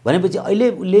छ। भनेपछि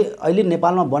अहिले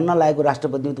नेपालमा बन्न लागेको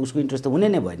राष्ट्रपतिमा त उसको इन्ट्रेस्ट त हुने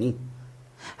नै भयो नि।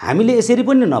 हामीले यसरी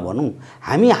पनि नभनौँ,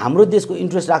 हामी हाम्रो देशको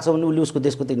इन्ट्रेस्ट राख्छ भने उसले उसको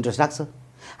देशको त इन्ट्रेस्ट राख्छ।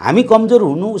 हामी कमजोर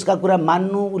हुनु, उसका कुरा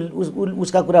मान्नु,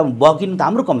 उसका कुरा बकिनु त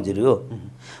हाम्रो कमजोरी हो।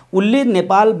 उसले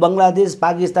नेपाल, बङ्गलादेश,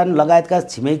 पाकिस्तान लगायतका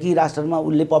छिमेकी राष्ट्रमा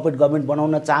उसले पपेट गभर्मेन्ट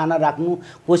बनाउन चाहना राख्नु,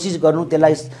 कोसिस गर्नु,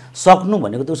 त्यसलाई सक्नु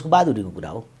भनेको त उसको बहादुरीको कुरा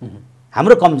हो।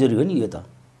 हाम्रो कमजोरी हो नि यो त।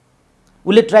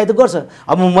 उसले ट्राई त गर्छ।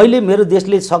 अब मैले मेरो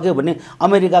देशले सक्यो भने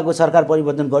अमेरिकाको सरकार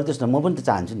परिवर्तन गरिदियोस् न, म पनि त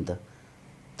चाहन्छु नि त।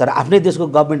 तर आफ्नै देशको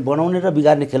गभर्मेन्ट बनाउने र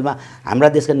बिगार्ने खेलमा हाम्रा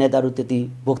देशका नेताहरू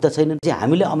त्यति पोख्त छैनन्।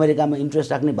 हामीले अमेरिकामा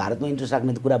इन्ट्रेस्ट राख्ने, भारतमा इन्ट्रेस्ट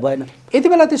राख्ने त कुरा भएन। यति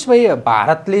बेला त्यसो भए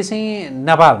भारतले चाहिँ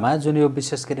नेपालमा जुन यो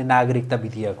विशेष गरी नागरिकता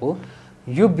विधेयक हो,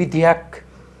 यो विधेयक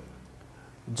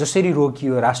जसरी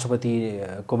रोकियो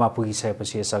राष्ट्रपतिकोमा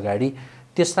पुगिसकेपछि यस अगाडि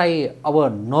त्यसलाई अब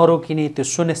नरोकिने त्यो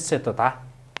सुनिश्चितता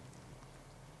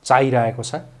चाहिरहेको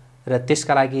छ र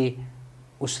त्यसका लागि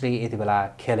उसले यति बेला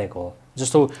खेलेको हो।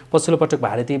 जस्तो पछिल्लो पटक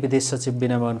भारतीय विदेश सचिव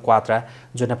विनय क्वात्रा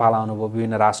जो नेपाल आउनुभयो,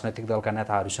 विभिन्न राजनैतिक दलका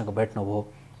नेताहरूसँग भेट्नुभयो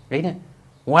होइन,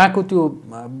 उहाँको त्यो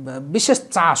विशेष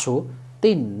चासो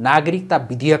त्यही नागरिकता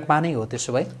विधेयकमा नै हो।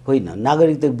 त्यसो भए होइन,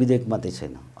 नागरिकता विधेयक मात्रै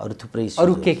छैन, अरू थुप्रै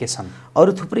अरू के छन्?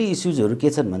 अरू थुप्रै इस्युजहरू के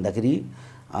छन् भन्दाखेरि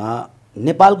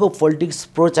नेपालको पोलिटिक्स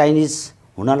प्रो चाइनिज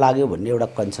हुन लाग्यो भन्ने एउटा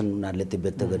कन्सर्न उनीहरूले त्यो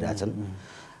व्यक्त गरिरहेछन्।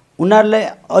 उनीहरूलाई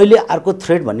अहिले अर्को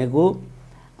थ्रेट भनेको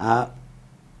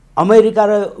अमेरिका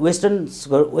र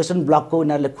वेस्टर्न ब्लकको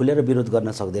उनीहरूले खुलेर विरोध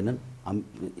गर्न सक्दैनन्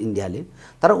इन्डियाले।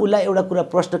 तर उसलाई एउटा कुरा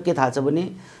प्रश्न के थाहा छ भने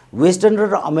वेस्टर्न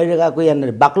र अमेरिकाको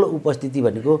यहाँनिर बाक्लो उपस्थिति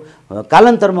भनेको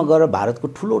कालान्तरमा गएर भारतको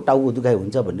ठुलो टाउको दुखाइ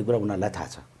हुन्छ भन्ने कुरा उनीहरूलाई थाहा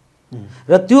छ।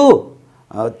 र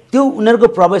त्यो उनीहरूको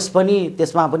प्रवेश पनि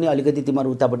त्यसमा पनि अलिकति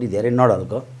तिमीहरू उतापट्टि धेरै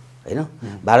नढल्क होइन,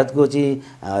 भारतको चाहिँ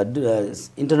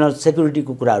इन्टरनल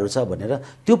सेक्युरिटीको कुराहरू छ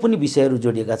भनेर त्यो पनि विषयहरू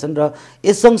जोडिएका छन्। र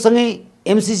यस सँगसँगै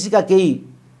एमसिसीका केही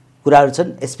कुराहरू छन्,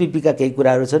 एसपिपीका केही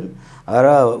कुराहरू छन् र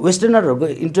वेस्टर्नरहरूको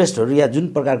इन्ट्रेस्टहरू या जुन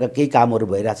प्रकारका केही कामहरू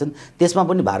भइरहेछन् त्यसमा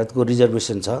पनि भारतको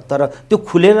रिजर्भेसन छ। तर त्यो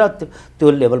खुलेर त्यो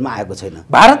लेभलमा आएको छैन।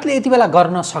 भारतले यति बेला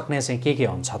गर्न सक्ने चाहिँ के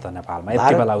हुन्छ त नेपालमा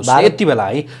यति बेला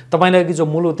है? तपाईँले अघि जो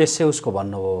मूल उद्देश्य उसको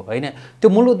भन्नुभयो होइन, त्यो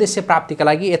मूल उद्देश्य प्राप्तिका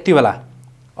लागि यति बेला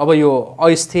अब यो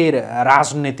अस्थिर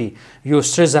राजनीति यो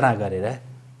सृजना गरेर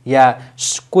या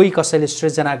कोही कसैले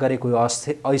सृजना गरेको यो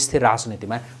अस्थिर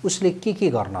राजनीतिमा उसले के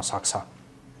गर्न सक्छ?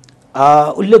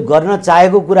 उसले गर्न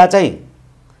चाहेको कुरा चाहिँ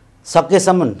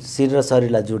सकेसम्म शिर र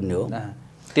शरीरलाई जोड्ने हो।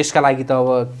 त्यसका लागि त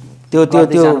अब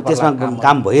त्यसमा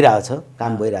काम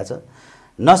भइरहेछ।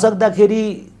 नसक्दाखेरि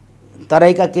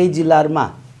तराईका केही जिल्लाहरूमा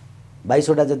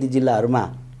 22वटा जति जिल्लाहरूमा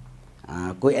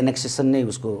कोही एनेक्सेसन नै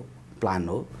उसको प्लान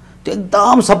हो। त्यो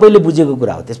एकदम सबैले बुझेको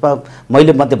कुरा हो। त्यसमा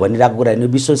मैले मात्रै भनिरहेको कुरा होइन,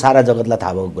 विश्व सारा जगतलाई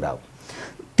थाहा भएको कुरा हो।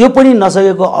 त्यो पनि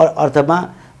नसकेको अर्थमा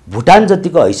भुटान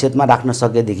जतिको हैसियतमा राख्न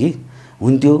सकेदेखि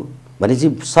हुन्थ्यो भनेपछि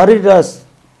शरीर र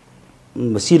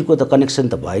शिरको त कनेक्सन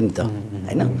त भयो नि त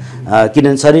होइन,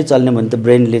 किनभने शरीर चल्ने भने त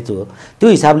ब्रेनले त्यो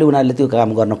हिसाबले उनीहरूले त्यो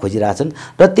काम गर्न खोजिरहेछन्।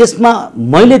 र त्यसमा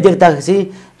मैले देख्दाखेरि चाहिँ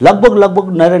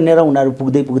लगभग नेर उनीहरू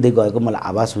पुग्दै गएको मलाई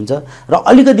आभास हुन्छ र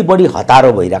अलिकति बढी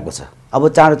हतारो भइरहेको छ। अब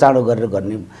चाँडो गरेर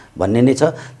गर्ने भन्ने नै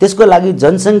छ। त्यसको लागि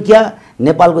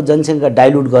नेपालको जनसङ्ख्या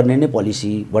डाइल्युट गर्ने नै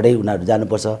पोलिसीबाटै उनीहरू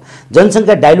जानुपर्छ।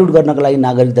 जनसङ्ख्या डाइल्युट गर्नको लागि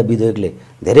नागरिकता विधेयकले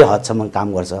धेरै हदसम्म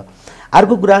काम गर्छ।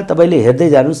 अर्को कुरा तपाईँले हेर्दै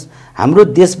जानुहोस्, हाम्रो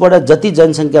देशबाट जति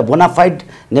जनसङ्ख्या बोनाफाइड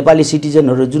नेपाली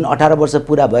सिटिजनहरू जुन 18 वर्ष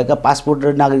पुरा भएका पासपोर्ट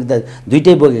र नागरिकता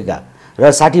दुइटै बोकेका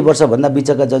र 60 वर्षभन्दा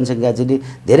बिचका जनसङ्ख्या चाहिँ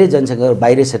धेरै जनसङ्ख्या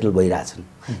बाहिरै सेटल भइरहेछन्।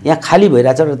 यहाँ खाली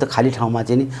भइरहेछ र त्यो खाली ठाउँमा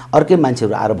चाहिँ अर्कै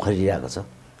मान्छेहरू आएर भरिरहेको छ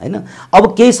होइन। अब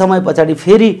केही समय पछाडि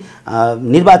फेरि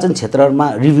निर्वाचन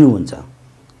क्षेत्रहरूमा रिभ्यू हुन्छ।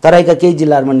 तराईका केही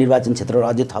जिल्लाहरूमा निर्वाचन क्षेत्रहरू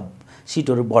अझै थप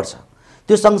सिटहरू बढ्छ।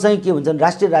 त्यो सँगसँगै के हुन्छ भने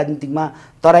राष्ट्रिय राजनीतिकमा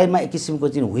तराईमा एक किसिमको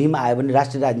चाहिँ हुइमा आयो भने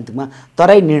राष्ट्रिय राजनीतिकमा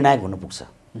तराई निर्णायक हुन पुग्छ।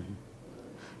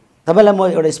 तपाईँलाई म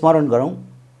एउटा स्मरण गरौँ,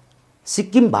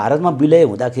 सिक्किम भारतमा विलय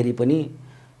हुँदाखेरि पनि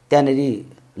त्यहाँनिर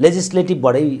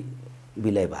लेजिस्लेटिभबाटै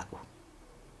विलय भएको,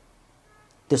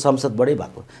 त्यो संसदबाटै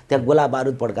भएको। त्यहाँ गोला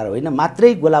बारुद पड्काएर होइन,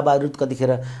 मात्रै गोला बारुद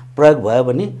कतिखेर प्रयोग भयो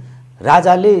भने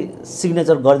राजाले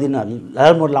सिग्नेचर गर्दिन,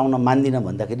 लालमोहर लाउन मान्दिनँ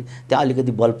भन्दाखेरि त्यहाँ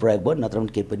अलिकति बल प्रयोग भयो, नत्र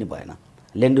पनि केही पनि भएन।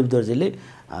 ल्यान्डुप दोर्जेले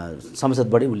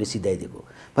संसदबाटै उसले सिधाइदिएको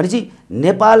भनेपछि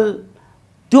नेपाल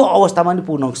त्यो अवस्थामा पनि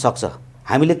पुग्न सक्छ।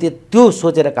 हामीले त्यो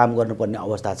सोचेर काम गर्नुपर्ने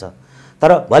अवस्था छ।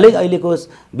 तर भलै अहिलेको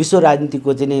विश्व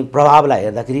राजनीतिको चाहिँ प्रभावलाई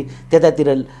हेर्दाखेरि त्यतातिर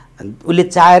उसले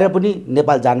चाहेर पनि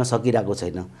नेपाल जान सकिरहेको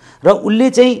छैन र उसले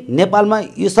चाहिँ नेपालमा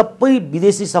यो सबै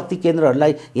विदेशी शक्ति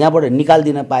केन्द्रहरूलाई यहाँबाट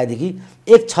निकालिदिन पाएदेखि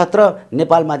एक छत्र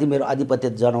नेपालमाथि मेरो आधिपत्य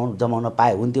जमाउन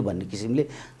पाए हुन्थ्यो भन्ने किसिमले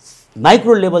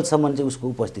माइक्रो लेभलसम्म चाहिँ उसको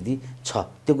उपस्थिति छ।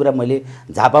 त्यो कुरा मैले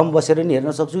झापामा बसेर नि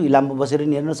हेर्न सक्छु, इलाममा बसेर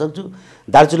नि हेर्न सक्छु,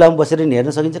 दार्चुलामा बसेर नि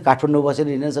हेर्न सकिन्छ, काठमाडौँमा बसेर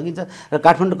हेर्न सकिन्छ र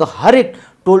काठमाडौँको हरेक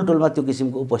टोलमा त्यो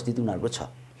किसिमको उपस्थिति उनीहरूको छ।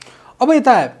 अब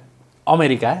यता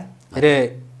अमेरिका र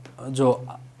जो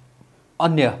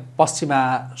अन्य पश्चिमा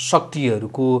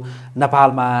शक्तिहरूको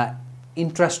नेपालमा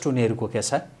इन्ट्रेस्ट उनीहरूको के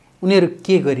छ, उनीहरू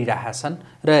के गरिरहेछन्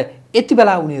र यति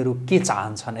बेला उनीहरू के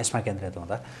चाहन्छन् यसमा केन्द्रित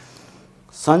हुँदा?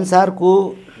 संसारको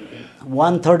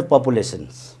 1/3 पपुलेसन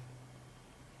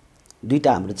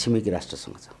दुईटा हाम्रो छिमेकी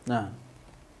राष्ट्रसँग छ।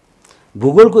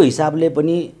 भूगोलको हिसाबले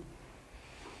पनि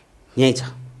यही छ,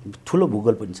 ठुलो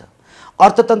भूगोल पनि छ।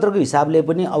 अर्थतन्त्रको हिसाबले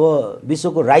पनि अब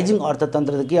विश्वको राइजिङ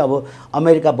अर्थतन्त्र त के, अब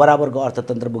अमेरिका बराबरको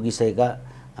अर्थतन्त्र बोकिसकेका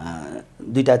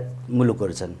दुईटा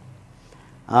मुलुकहरू छन्।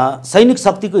 सैनिक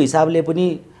शक्तिको हिसाबले पनि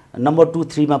नम्बर 2,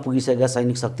 3 मा पुगिसकेका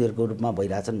सैनिक शक्तिहरूको रूपमा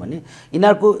भइरहेछन् भने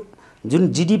यिनीहरूको जुन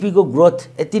जीडीपीको ग्रोथ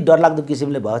यति डरलाग्दो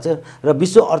किसिमले भएको छ र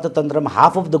विश्व अर्थतन्त्रमा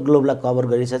हाफ अफ द ग्लोबलाई कभर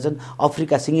गरिसकेका छन्।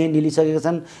 अफ्रिका सिँगै लिइसकेका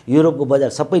छन्, युरोपको बजार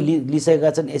सबै लिइसकेका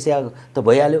छन्, एसिया त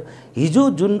भइहाल्यो। हिजो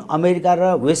जुन अमेरिका र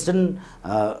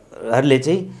वेस्टर्नहरूले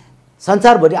चाहिँ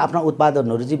संसारभरि आफ्ना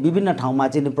उत्पादनहरू चाहिँ विभिन्न ठाउँमा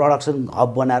चाहिँ प्रडक्सन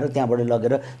हब बनाएर त्यहाँबाट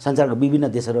लगेर संसारको विभिन्न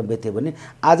देशहरूमा बेच्थ्यो भने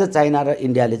आज चाइना र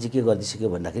इन्डियाले चाहिँ के गरिदिसक्यो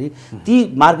भन्दाखेरि ती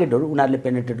मार्केटहरू उनीहरूले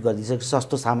पेनिट्रेट गरिदिसके,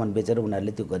 सस्तो सामान बेचेर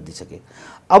उनीहरूले त्यो गरिदिसके।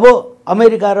 अब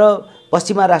अमेरिका र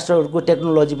पश्चिमा राष्ट्रहरूको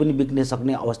टेक्नोलोजी पनि बिक्न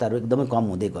सक्ने अवस्थाहरू एकदमै कम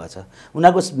हुँदै गएछ।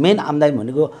 उनीहरूको मेन आम्दानी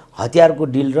भनेको हतियारको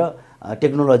डिल र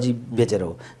टेक्नोलोजी बेचेर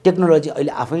हो। टेक्नोलोजी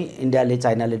अहिले आफै इन्डियाले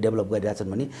चाइनाले डेभलप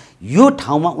गरिरहेछन् भने यो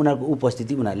ठाउँमा उनीहरूको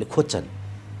उपस्थिति उनीहरूले खोज्छन्।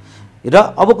 र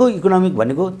अबको इकोनोमिक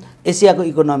भनेको एसियाको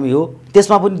इकोनोमी हो,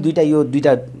 त्यसमा पनि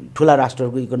दुईटा ठुला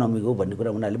राष्ट्रहरूको इकोनोमी हो भन्ने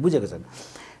कुरा उनीहरूले बुझेका छन्।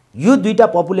 यो दुईटा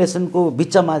पपुलेसनको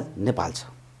बिचमा नेपाल छ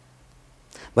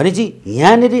भनेपछि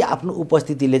यहाँनिर आफ्नो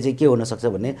उपस्थितिले चाहिँ के हुनसक्छ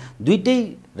भने दुईटै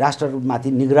राष्ट्रहरूमाथि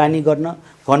निगरानी गर्न,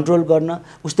 कन्ट्रोल गर्न,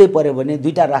 उस्तै पर्यो भने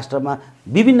दुईटा राष्ट्रमा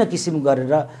विभिन्न किसिम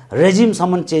गरेर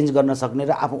रेजिमसम्म चेन्ज गर्न सक्ने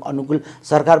र आफू अनुकूल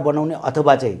सरकार बनाउने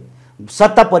अथवा चाहिँ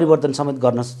सत्ता परिवर्तन समेत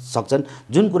गर्न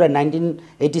सक्छन्। जुन कुरा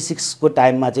 1986 को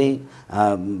टाइममा चाहिँ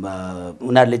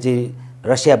उनीहरूले चाहिँ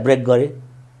रसिया ब्रेक गरे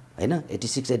हैन,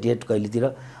 86-88 कहिलेतिर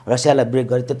रसियालाई ब्रेक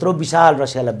गरे, त्यत्रो विशाल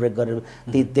रसियालाई ब्रेक गरेर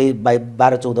त्यही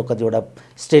 12-14 कतिवटा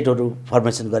स्टेटहरू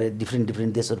फर्मेसन गरे,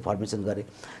 डिफ्रेन्ट देशहरू फर्मेसन गरे।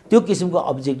 त्यो किसिमको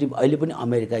अब्जेक्टिभ अहिले पनि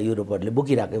अमेरिका युरोपहरूले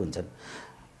बोकिरहेकै हुन्छन्।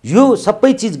 यो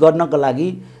सबै चिज गर्नको लागि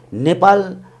नेपाल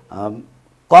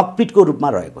ककपिटको रूपमा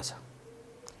रहेको छ।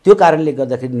 त्यो कारणले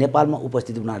गर्दाखेरि नेपालमा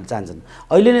उपस्थिति उनीहरूले चाहन्छन्।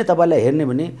 अहिले नै तपाईँलाई हेर्ने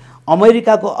भने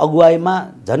अमेरिकाको अगुवाईमा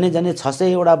झन्डै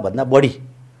 600 भन्दा बढी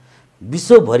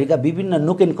विश्वभरिका विभिन्न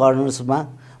नोक एन्ड कर्नर्समा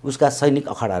उसका सैनिक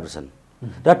अखाडाहरू छन्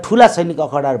र ठुला सैनिक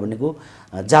अखाडाहरू भनेको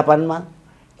जापानमा,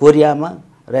 कोरियामा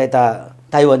र यता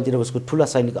ताइवानतिर उसको ठुला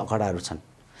सैनिक अखाडाहरू छन्।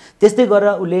 त्यस्तै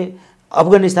गरेर उसले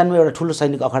अफगानिस्तानमा एउटा ठुलो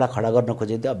सैनिक अखाडा खडा गर्न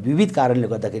खोजेको थियो। विविध कारणले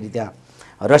गर्दाखेरि त्यहाँ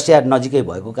रसिया नजिकै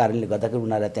भएको कारणले गर्दाखेरि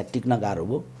उनीहरूलाई त्यहाँ टिक्न गाह्रो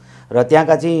भयो र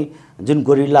त्यहाँका चाहिँ जुन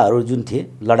गोरिल्लाहरू जुन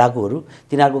थिए लडाकुहरू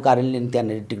तिनीहरूको कारणले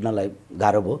त्यहाँनिर टिक्नलाई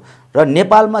गाह्रो भयो र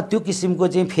नेपालमा त्यो किसिमको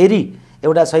चाहिँ फेरि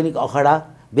एउटा सैनिक अखाडा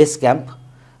बेस क्याम्प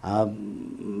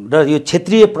र यो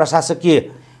क्षेत्रीय प्रशासकीय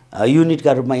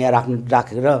युनिटका रूपमा यहाँ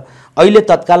राखेर अहिले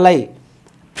तत्काललाई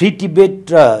फ्री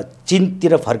टिबेट र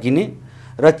चीनतिर फर्किने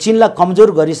र चीनलाई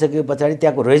कमजोर गरिसके पछाडि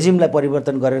त्यहाँको रेजिमलाई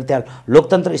परिवर्तन गरेर त्यहाँ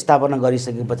लोकतन्त्र स्थापना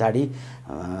गरिसके पछाडि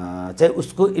चाहिँ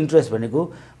उसको इन्ट्रेस्ट भनेको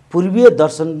पूर्वीय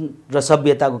दर्शन र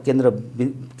सभ्यताको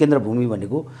केन्द्रभूमि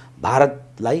भनेको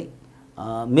भारतलाई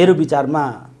मेरो विचारमा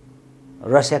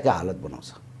रसियाकै हालत बनाउँछ।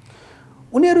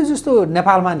 उनीहरू जस्तो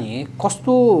नेपालमा नि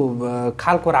कस्तो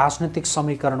खालको राजनीतिक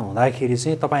समीकरण हुँदाखेरि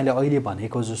चाहिँ तपाईँले अहिले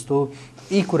भनेको जस्तो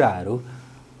यी कुराहरू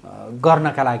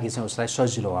गर्नका लागि चाहिँ उसलाई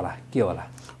सजिलो होला, के होला?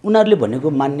 उनीहरूले भनेको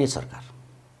मान्ने सरकार,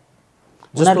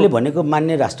 उनीहरूले भनेको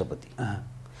मान्ने राष्ट्रपति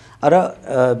र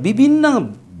विभिन्न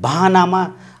बहानामा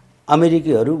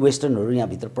अमेरिकीहरू वेस्टर्नहरू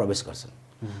यहाँभित्र प्रवेश गर्छन्।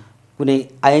 कुनै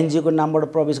आइएनजिओको नामबाट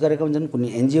प्रवेश गरेका हुन्छन्, कुनै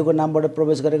एनजिओको नामबाट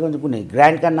प्रवेश गरेका हुन्छन्, कुनै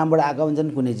ग्रान्टका नामबाट आएका हुन्छन्,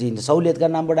 कुनै चाहिँ सहुलियतका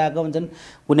नामबाट आएका हुन्छन्,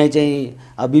 कुनै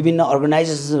चाहिँ विभिन्न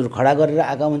अर्गनाइजेसनहरू खडा गरेर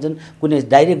आएका हुन्छन्, कुनै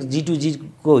डाइरेक्ट G2G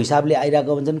को हिसाबले आइरहेका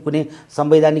हुन्छन्, कुनै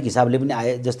संवैधानिक हिसाबले पनि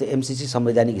आए, जस्तै एमसिसी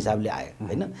संवैधानिक हिसाबले आए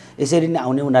हैन। यसरी नै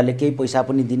आउने, उनीहरूले केही पैसा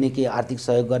पनि दिने, केही आर्थिक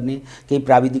सहयोग गर्ने, केही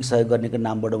प्राविधिक सहयोग गर्नेको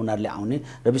नामबाट उनीहरूले आउने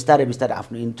र बिस्तारै बिस्तारै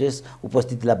आफ्नो इन्ट्रेस्ट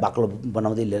उपस्थितिलाई बाक्लो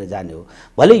बनाउँदै लिएर जाने हो।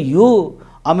 भले यो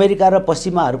अमेरिका र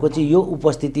पश्चिमाहरूको चाहिँ यो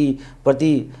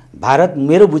उपस्थितिप्रति भारत,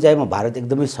 मेरो बुझाइमा भारत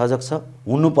एकदमै सजग छ,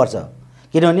 हुनुपर्छ।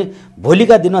 किनभने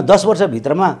भोलिका दिनमा 10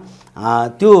 वर्षभित्रमा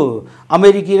त्यो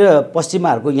अमेरिकी र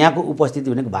पश्चिमाहरूको यहाँको उपस्थिति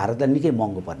भनेको भारतलाई निकै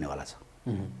महँगो पर्नेवाला छ।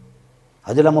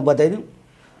 हजुरलाई म बताइदिउँ,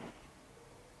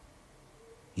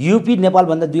 युपी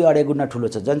नेपालभन्दा 2-2.5 गुणा ठुलो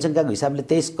छ। जनसङ्ख्याको हिसाबले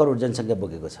 23 करोड जनसङ्ख्या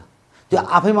बोकेको छ। त्यो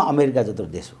आफैमा अमेरिका जत्रो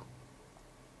देश हो।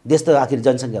 देश त आखिर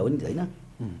जनसङ्ख्या हो नि, होइन?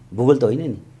 भूगोल त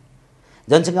होइन नि।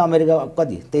 जनसङ्ख्या अमेरिका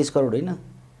कति? 23 करोड होइन?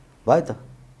 भयो त।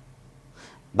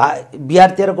 बिहार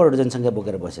 13 करोड जनसङ्ख्या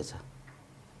बोकेर बसेछ।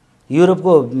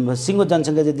 युरोपको सिङ्गो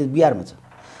जनसङ्ख्या जति बिहारमा छ।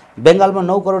 बङ्गालमा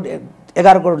 9 करोड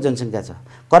 11 करोड जनसङ्ख्या छ।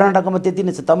 कर्नाटकमा त्यति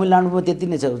नै छ, तमिलनाडुमा त्यति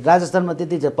नै छ, राजस्थानमा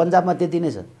त्यति छ, पन्जाबमा त्यति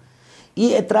नै छ। यी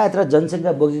यत्रा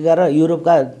जनसङ्ख्या बोकेका र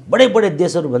युरोपका बडे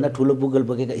देशहरूभन्दा ठुलो भूगोल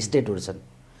बोकेका स्टेटहरू छन्।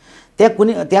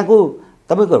 त्यहाँको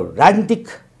तपाईँको राजनीतिक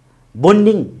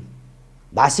बोन्डिङ,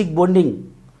 भाषिक बोन्डिङ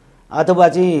अथवा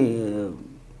चाहिँ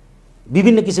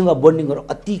विभिन्न किसिमका बोन्डिङहरू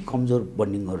अति कमजोर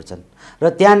बोन्डिङहरू छन् र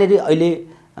त्यहाँनिर अहिले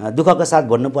दुःखका साथ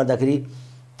भन्नुपर्दाखेरि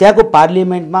त्यहाँको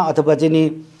पार्लियामेन्टमा अथवा चाहिँ नि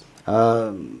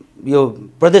यो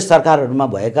प्रदेश सरकारहरूमा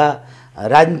भएका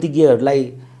राजनीतिज्ञहरूलाई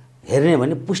हेर्ने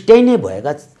भने पुष्ट्याइ नै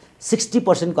भएका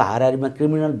 60% को हाराहारीमा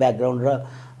क्रिमिनल ब्याकग्राउन्ड र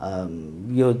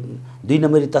यो 2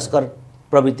 नम्बरी तस्कर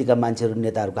प्रवृत्तिका मान्छेहरू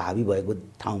नेताहरूको हावी भएको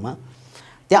ठाउँमा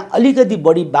त्यहाँ अलिकति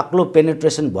बढी बाक्लो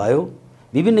पेनेट्रेसन भयो,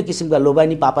 विभिन्न किसिमका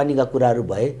लोबानी पापानीका कुराहरू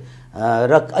भए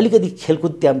र अलिकति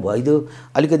खेलकुद त्यहाँ भइदियो,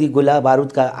 अलिकति गोला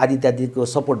बारुदका आदि इत्यादिको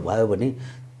सपोर्ट भयो भने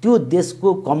त्यो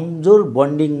देशको कमजोर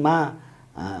बन्डिङमा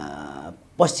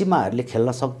पश्चिमाहरूले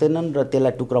खेल्न सक्दैनन् र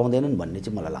त्यसलाई टुक्राउँदैनन् भन्ने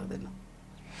चाहिँ मलाई लाग्दैन।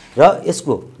 र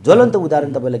यसको ज्वलन्त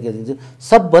उदाहरण तपाईँलाई के दिन्छु,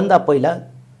 सबभन्दा पहिला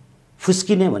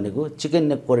फुस्किने भनेको चिकन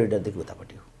नेक कोरिडरदेखि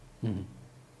उतापट्टि हो।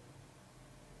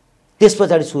 त्यस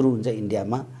पछाडि सुरु हुन्छ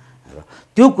इन्डियामा। र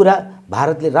त्यो कुरा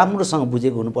भारतले राम्रोसँग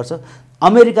बुझेको हुनुपर्छ।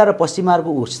 अमेरिका र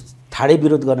पश्चिमाहरूको ठाडै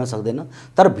विरोध गर्न सक्दैन,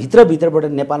 तर भित्रभित्रबाट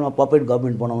नेपालमा पपेट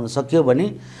गभर्मेन्ट बनाउन सकियो भने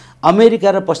अमेरिका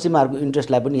र पश्चिमाहरूको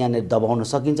इन्ट्रेस्टलाई पनि यहाँनिर दबाउन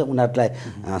सकिन्छ, उनीहरूलाई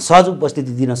सहज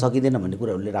उपस्थिति दिन सकिँदैन भन्ने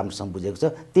कुरा उसले राम्रोसँग बुझेको छ।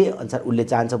 त्यही अनुसार उसले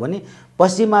चाहन्छ भने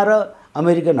पश्चिमा र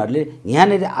अमेरिकनहरूले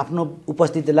यहाँनिर आफ्नो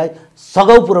उपस्थितिलाई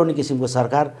सघाउ पुर्याउने किसिमको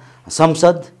सरकार,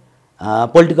 संसद,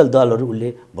 पोलिटिकल दलहरू उसले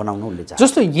बनाउन उसले चाहन्छ।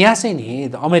 जस्तो यहाँ चाहिँ नि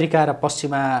अमेरिका र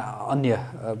पश्चिमा अन्य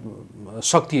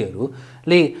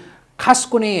शक्तिहरूले खास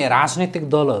कुनै राजनैतिक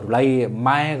दलहरूलाई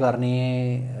माया गर्ने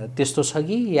त्यस्तो छ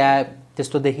कि या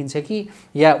त्यस्तो देखिन्छ कि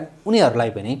या उनीहरूलाई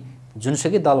पनि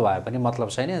जुनसुकै दल भए पनि मतलब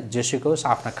छैन, जेसुकै होस्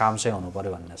आफ्नो काम चाहिँ हुनु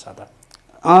पर्यो भन्ने छ त?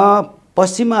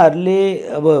 पश्चिमाहरूले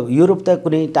अब युरोप त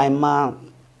कुनै टाइममा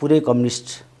पुरै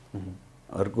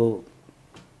कम्युनिस्टहरूको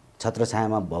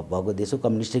छत्रछायामा भएको देश हो,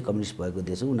 कम्युनिस्ट भएको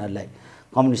देश हो। उनीहरूलाई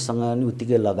कम्युनिस्टसँग नि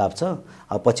उत्तिकै लगाव छ।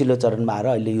 अब पछिल्लो चरणमा आएर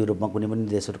अहिले युरोपमा कुनै पनि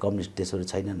देशहरू कम्युनिस्ट देशहरू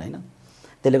छैनन् होइन,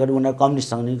 त्यसले गर्दा उनीहरू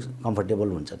कम्युनिस्टसँग नि कम्फर्टेबल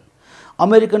हुन्छन्।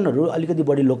 अमेरिकनहरू अलिकति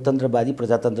बढी लोकतन्त्रवादी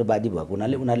प्रजातन्त्रवादी भएको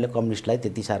हुनाले उनीहरूले कम्युनिस्टलाई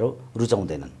त्यति साह्रो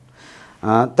रुचाउँदैनन्।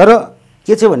 तर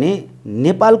के छ भने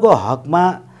नेपालको हकमा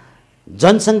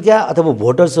जनसङ्ख्या अथवा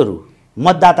भोटर्सहरू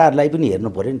मतदाताहरूलाई पनि हेर्नु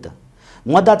पऱ्यो नि त।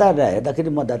 मतदाताहरूलाई हेर्दाखेरि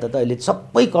मतदाता त अहिले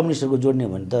सबै कम्युनिस्टहरूको जोड्ने हो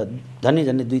भने त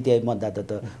झन्डै 2/3 मतदाता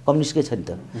त कम्युनिस्टकै छ नि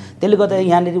त। त्यसले गर्दा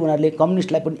यहाँनिर उनीहरूले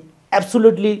कम्युनिस्टलाई पनि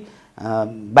एब्सोल्युटली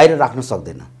बाहिर राख्न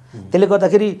सक्दैन। त्यसले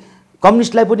गर्दाखेरि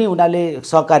कम्युनिस्टलाई पनि उनीहरूले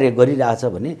सहकार्य गरिरहेछ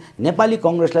भने नेपाली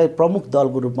कङ्ग्रेसलाई प्रमुख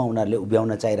दलको रूपमा उनीहरूले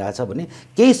उभ्याउन चाहिरहेछ भने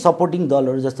केही सपोर्टिङ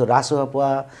दलहरू जस्तो रासपा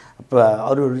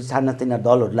अरू सानातिना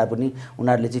दलहरूलाई पनि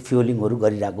उनीहरूले चाहिँ फ्युलिङहरू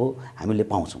गरिरहेको हामीले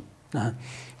पाउँछौँ।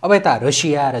 अब यता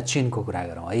रसिया र चीनको कुरा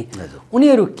गरौँ है,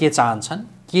 उनीहरू के चाहन्छन्,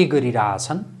 के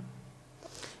गरिरहेछन्?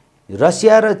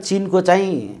 रसिया र चीनको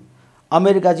चाहिँ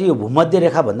अमेरिका चाहिँ यो भूमध्य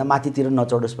रेखाभन्दा माथितिर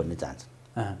नचढोस् भन्ने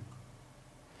चाहन्छन्।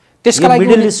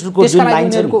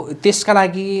 त्यसका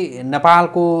लागि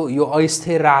नेपालको यो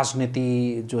अस्थिर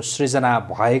राजनीति जो सृजना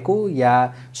भएको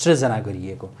या सृजना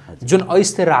गरिएको जुन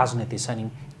अस्थिर राजनीति छ नि,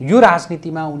 यो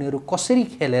राजनीतिमा उनीहरू कसरी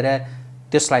खेलेर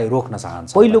त्यसलाई रोक्न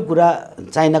चाहन्छ? पहिलो कुरा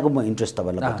चाइनाको म इन्ट्रेस्ट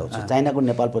तपाईँलाई बताउँछु। चाइनाको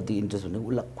नेपालप्रति इन्ट्रेस्ट भनेको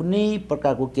उसलाई कुनै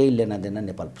प्रकारको केही लेनादेना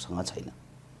नेपालसँग छैन।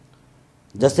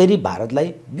 जसरी भारतलाई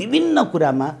विभिन्न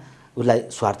कुरामा उसलाई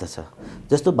स्वार्थ छ,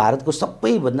 जस्तो भारतको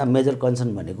सबैभन्दा मेजर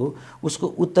कन्सर्न भनेको उसको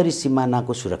उत्तरी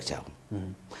सिमानाको सुरक्षा हो।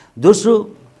 दोस्रो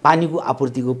पानीको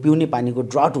आपूर्तिको, पिउने पानीको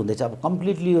ड्रट हुँदैछ। अब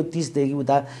कम्प्लिटली यो 30 देखि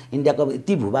उता इन्डियाको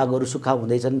यति भूभागहरू सुक्खा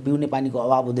हुँदैछन्, पिउने पानीको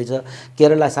अभाव हुँदैछ।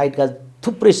 केरला साइडका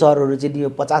थुप्रै सहरहरू चाहिँ यो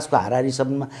 50 को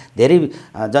हाराहारीसम्ममा धेरै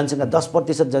जनसङ्ख्या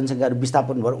 10% जनसङ्ख्याहरू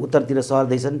विस्थापन भएर उत्तरतिर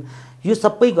सर्दैछन्। यो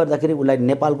सबै गर्दाखेरि उसलाई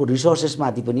नेपालको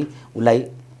रिसोर्सेसमाथि पनि उसलाई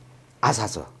आशा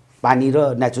छ, पानी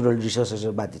र नेचुरल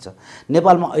रिसोर्सेसमाथि छ।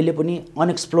 नेपालमा अहिले पनि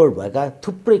अनएक्सप्लोर्ड भएका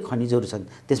थुप्रै खनिजहरू छन्,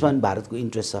 त्यसमा पनि भारतको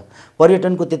इन्ट्रेस्ट छ।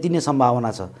 पर्यटनको त्यति नै सम्भावना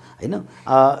छ होइन।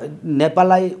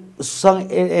 नेपाललाई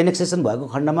एनेक्सेसन भएको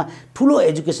खण्डमा ठुलो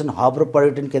एजुकेसन हब र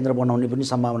पर्यटन केन्द्र बनाउने पनि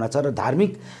सम्भावना छ। र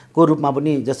धार्मिकको रूपमा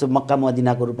पनि जस्तो मक्का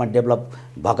मदिनाको रूपमा डेभलप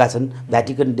भएका छन्,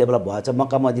 भ्याटिकन डेभलप भएको छ,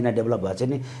 मक्का मदिना डेभलप भएको छ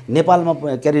नि। नेपालमा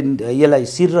के अरे यसलाई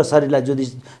शिर र शरीरलाई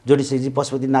जोडिसकेपछि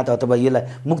पशुपतिनाथ अथवा यसलाई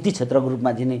मुक्ति क्षेत्रको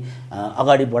रूपमा चाहिँ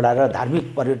अगाडि बढाएर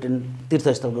धार्मिक पर्यटन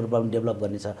तीर्थस्थलको रूपमा पनि डेभलप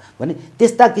गर्नेछ भने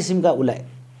त्यस्ता किसिमका उसलाई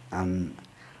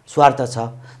स्वार्थ छ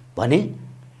भने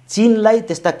चीनलाई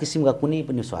त्यस्ता किसिमका कुनै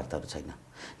पनि स्वार्थहरू छैन।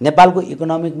 नेपालको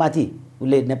इकोनोमिकमाथि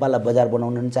उसले नेपाललाई बजार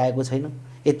बनाउन पनि चाहेको छैन।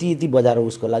 यति बजार हो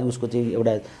उसको लागि, उसको चाहिँ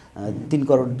एउटा 3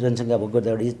 करोड जनसङ्ख्या भएको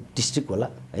एउटा डिस्ट्रिक्ट होला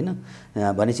होइन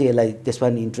भने चाहिँ यसलाई त्यसमा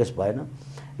पनि इन्ट्रेस्ट भएन।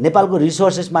 नेपालको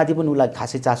रिसोर्सेसमाथि पनि उसलाई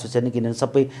खासै चासो छैन, किनभने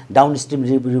सबै डाउन स्ट्रिम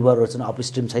रिभरहरू छन्, अप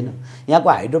स्ट्रिम छैन। यहाँको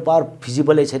हाइड्रो पावर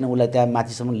फिजिबलै छैन उसलाई त्यहाँ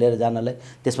माथिसम्म लिएर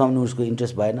जानलाई, त्यसमा पनि उसको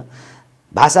इन्ट्रेस्ट भएन।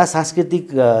 भाषा सांस्कृतिक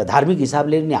धार्मिक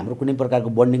हिसाबले पनि हाम्रो कुनै प्रकारको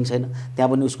बन्डिङ छैन, त्यहाँ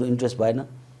पनि उसको इन्ट्रेस्ट भएन।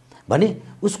 भने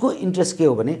उसको इन्ट्रेस्ट के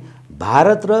हो भने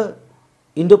भारत र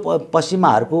इन्डो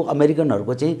पश्चिमाहरूको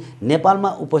अमेरिकनहरूको चाहिँ नेपालमा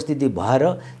उपस्थिति भएर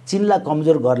चीनलाई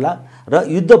कमजोर गर्ला र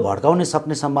युद्ध भड्काउन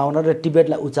सक्ने सम्भावना र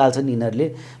टिबेटलाई उचाल्छन् यिनीहरूले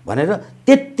भनेर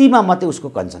त्यतिमा मात्रै उसको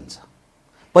कन्सर्न छ।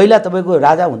 पहिला तपाईँको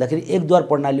राजा हुँदाखेरि एकद्वार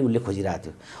प्रणाली उसले खोजिरहेको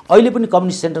थियो। अहिले पनि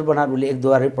कम्युनिस्ट सेन्टर बनाएर उसले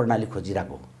एकद्वारै प्रणाली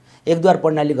खोजिरहेको हो। एकद्वार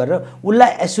प्रणाली गरेर उसलाई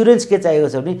एस्युरेन्स के चाहिएको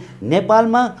छ भने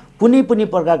नेपालमा कुनै पनि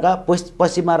प्रकारका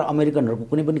पश्चिमा र अमेरिकनहरूको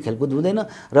कुनै पनि खेलकुद हुँदैन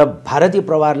र भारतीय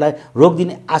प्रभावलाई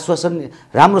रोकिदिने आश्वासन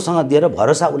राम्रोसँग दिएर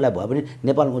भरोसा उसलाई भयो भने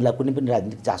नेपालमा उसलाई कुनै पनि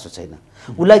राजनीतिक चासो छैन।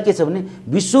 उसलाई के छ भने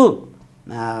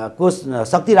विश्वको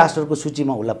शक्ति राष्ट्रको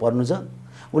सूचीमा उसलाई पर्नु छ।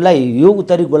 उसलाई यो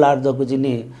उत्तरी गोलार्धको चाहिँ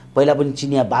नि पहिला पनि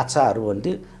चिनिया बादशाहहरू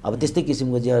भन्थ्यो, अब त्यस्तै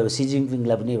किसिमको चाहिँ सी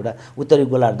जिनपिङलाई पनि एउटा उत्तरी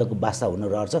गोलार्धको बादशाह हुन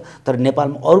रहन्छ। तर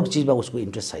नेपालमा अरू चिजमा उसको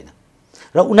इन्ट्रेस्ट छैन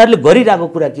र उनीहरूले गरिरहेको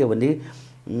कुरा के हो भने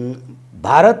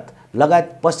भारत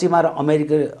लगायत पश्चिमा र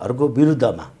अमेरिकाहरूको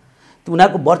विरुद्धमा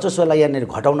उनीहरूको वर्चस्वलाई यहाँनिर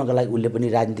घटाउनको लागि उसले पनि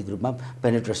राजनीतिक रूपमा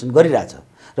पेनिट्रेसन गरिरहेछ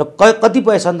र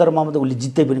कतिपय सन्दर्भमा त उसले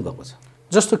जित्दै पनि गएको छ।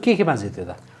 जस्तो केमा जित्यो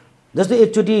त? जस्तो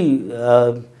एकचोटि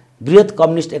बृहत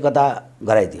कम्युनिस्ट एकता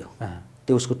गराइदियो,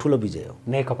 त्यो उसको ठुलो विजय हो।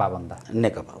 नेकपा भन्दा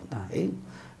है।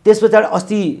 त्यस पछाडि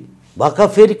अस्ति भर्खर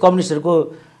फेरि कम्युनिस्टहरूको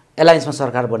एलायन्समा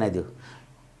सरकार बनाइदियो।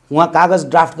 उहाँ कागज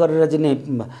ड्राफ्ट गरेर चाहिँ नि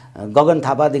गगन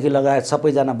थापादेखि लगायत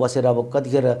सबैजना बसेर अब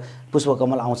कतिखेर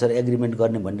पुष्पकमल आउँछ र एग्रिमेन्ट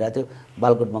गर्ने भनिरहेको थियो।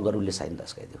 बालकोटमा गएर उसले साइन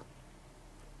धस्काइदियो।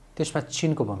 त्यसमा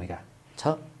चिनको भूमिका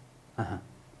छ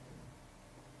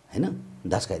होइन,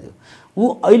 धस्काइदियो। ऊ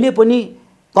अहिले पनि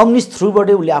कम्युनिस्ट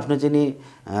थ्रुबाटै उसले आफ्नो चाहिँ नि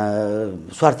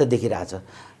स्वार्थ देखिरहेछ।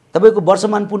 तपाईँको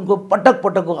वर्षमान पुनको पटक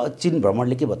पटकको चीन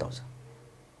भ्रमणले के बताउँछ?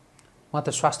 उहाँ त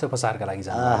स्वास्थ्य उपचारका लागि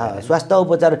जान्छ। स्वास्थ्य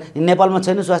उपचार नेपालमा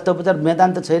छैन, स्वास्थ्य उपचार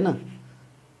मैदान त छैन।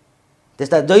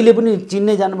 त्यस्ता जहिले पनि चीन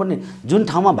नै जानुपर्ने, जुन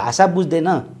ठाउँमा भाषा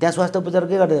बुझ्दैन त्यहाँ स्वास्थ्य उपचार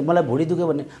के गर्दैन? मलाई भुँडी दुख्यो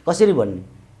भने कसरी भन्ने?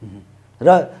 र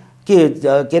के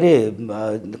अरे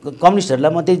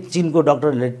कम्युनिस्टहरूलाई मात्रै चीनको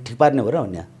डक्टरहरूले ठिक पार्ने हो र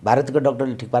भन्ने? भारतको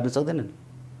डक्टरले ठिक पार्न सक्दैनन्,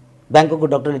 ब्याङ्कको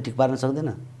डक्टरले ठिक पार्न सक्दैन।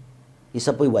 यी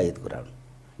सबै वाहित कुरा हुन्।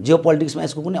 जियो पोलिटिक्समा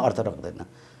यसको कुनै अर्थ राख्दैन।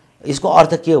 यसको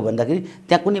अर्थ के हो भन्दाखेरि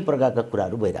त्यहाँ कुनै प्रकारका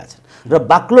कुराहरू भइरहेछन् र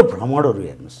बाक्लो भ्रमणहरू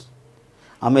हेर्नुहोस्।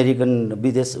 अमेरिकन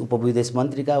विदेश उपविदेश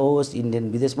मन्त्रीका होस्, इन्डियन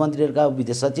विदेश मन्त्रीहरूका,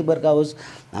 विदेश सचिवहरूका होस्,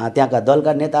 त्यहाँका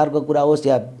दलका नेताहरूको कुरा होस्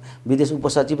या विदेश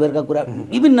उपसचिवहरूका कुरा,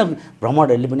 विभिन्न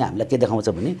भ्रमणहरूले पनि हामीलाई के देखाउँछ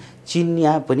भने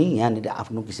चिनिया पनि यहाँनिर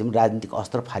आफ्नो किसिमको राजनीतिक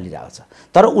अस्त्र फालिरहेको छ।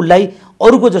 तर उसलाई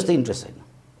अरूको जस्तै इन्ट्रेस्ट छैन।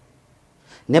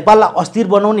 नेपाललाई अस्थिर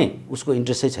बनाउने उसको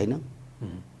इन्ट्रेस्टै छैन।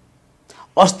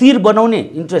 अस्थिर बनाउने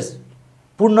इन्ट्रेस्ट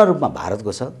पूर्ण रूपमा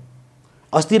भारतको छ।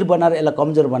 अस्थिर बनाएर यसलाई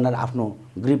कमजोर बनाएर आफ्नो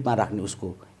ग्रिपमा राख्ने उसको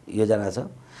योजना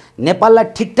छ। नेपाललाई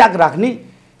ठिकठाक राख्ने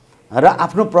र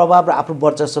आफ्नो प्रभाव र आफ्नो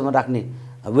वर्चस्वमा राख्ने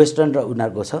वेस्टर्न र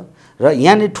उनीहरूको छ। र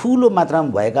यहाँनिर ठुलो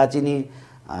मात्रामा भएका चाहिँ नि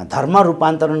धर्म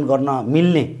रूपान्तरण गर्न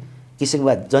मिल्ने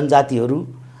किसिमका जनजातिहरू,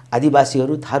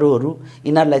 आदिवासीहरू, थारूहरू,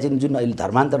 यिनीहरूलाई चाहिँ जुन अहिले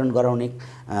धर्मान्तरण गराउने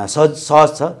सहज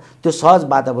छ, त्यो सहज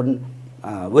वातावरण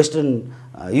वेस्टर्न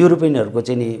युरोपियनहरूको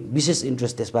चाहिँ नि विशेष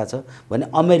इन्ट्रेस्ट त्यसमा छ भने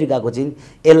अमेरिकाको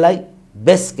चाहिँ यसलाई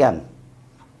बेस क्याम्प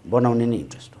बनाउने नै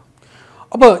इन्ट्रेस्ट हो।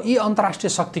 अब यी अन्तर्राष्ट्रिय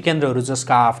शक्ति केन्द्रहरू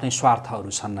जसका आफ्नै स्वार्थहरू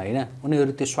छन् होइन,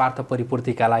 उनीहरू त्यो स्वार्थ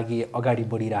परिपूर्तिका लागि अगाडि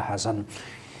बढिरहेका छन्।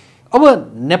 अब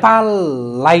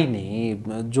नेपाललाई नै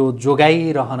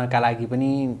जोगाइरहनका लागि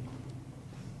पनि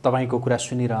तपाईको कुरा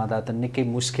सुनिरहँदा त निकै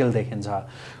मुस्किल देखिन्छ।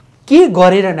 के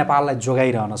गरेर नेपाललाई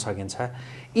जोगाइरहन सकिन्छ?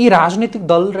 यी राजनीतिक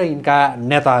दल र यिनका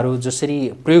नेताहरू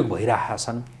जसरी प्रयोग भइरहेका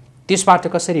छन्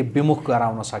त्यसबाट कसरी विमुख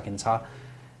गराउन सकिन्छ?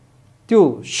 त्यो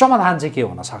समाधान चाहिँ के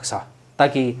हुन सक्छ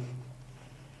ताकि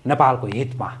नेपालको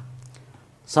हितमा?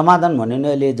 समाधान भन्ने नै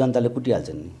अहिले जनताले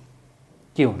कुटिहाल्छन् नि।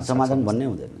 के हुन समाधान भन्ने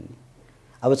हुँदैन नि।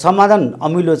 अब समाधान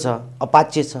अमिलो छ,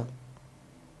 अपाच्य छ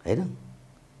हैन।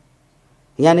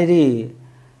 यहाँनिर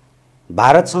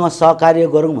भारतसँग सहकार्य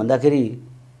गरौँ भन्दाखेरि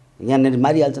यहाँनिर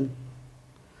मारिहाल्छन्।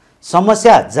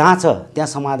 समस्या जहाँ छ त्यहाँ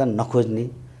समाधान नखोज्ने,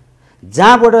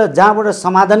 जहाँबाट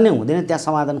समाधान नै हुँदैन त्यहाँ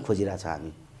समाधान खोजिरहेछ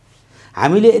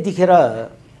हामीले यतिखेर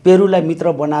पेरुलाई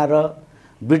मित्र बनाएर,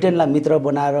 ब्रिटेनलाई मित्र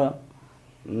बनाएर,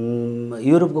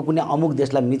 युरोपको कुनै अमुक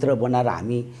देशलाई मित्र बनाएर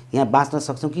हामी यहाँ बाँच्न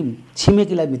सक्छौँ कि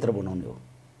छिमेकीलाई मित्र बनाउने हो?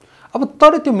 अब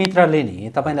तर त्यो मित्रले नि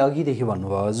तपाईले अघिदेखि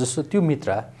भन्नुभयो जस्तो त्यो मित्र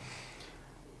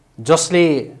जसले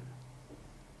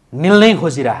मिल्नै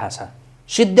खोजिरहेछ,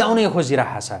 सिद्ध्याउनै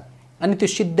खोजिरहेछ, अनि त्यो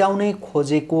सिद्ध्याउनै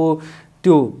खोजेको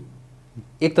त्यो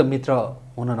एक त मित्र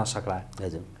हुन नसक्ला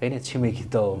हैन, छिमेकी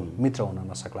त मित्र हुन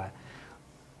नसक्ला,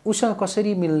 उसँग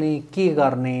कसरी मिल्ने, के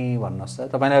गर्ने भन्नुहोस् त।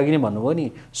 तपाईले अघि नै भन्नुभयो नि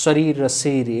शरीर र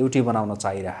शरीर एउटै बनाउन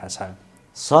चाहिरहेछ।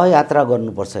 सहयात्रा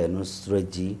गर्नुपर्छ हेर्नुहोस्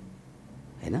रोहितजी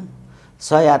हैन।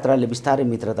 सहयात्राले बिस्तारै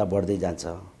मित्रता बढ्दै जान्छ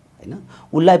हैन।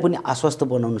 उसलाई पनि आश्वस्त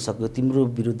बनाउन सक्यो तिम्रो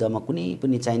विरुद्धमा कुनै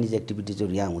पनि चाइनिज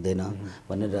एक्टिभिटिजहरू यहाँ हुँदैन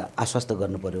भनेर आश्वस्त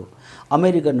गर्नु पर्यो।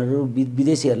 अमेरिकनहरू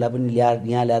विदेशीहरूलाई पनि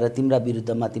यहाँ ल्याएर तिम्रा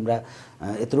विरुद्धमा, तिम्रा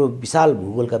यत्रो विशाल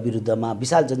भूगोलका विरुद्धमा,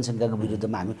 विशाल जनसङ्ख्याको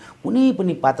विरुद्धमा हामी कुनै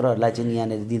पनि पात्रहरूलाई चाहिँ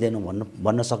यहाँनिर दिँदैनौँ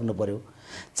भन्न सक्नु पर्यो।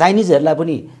 चाइनिजहरूलाई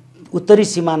पनि उत्तरी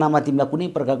सिमानामा तिमीलाई कुनै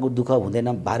प्रकारको दुःख हुँदैन,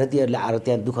 भारतीयहरूले आएर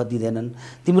त्यहाँ दुःख दिँदैनन्,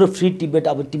 तिम्रो फ्री टिबेट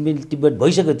अब टिबेट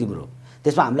भइसक्यो तिम्रो,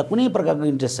 त्यसमा हामीलाई कुनै प्रकारको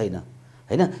इन्ट्रेस्ट छैन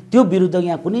हैन। त्यो विरुद्ध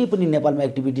यहाँ कुनै पनि नेपालमा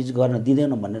एक्टिभिटिज गर्न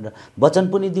दिँदैनौँ भनेर वचन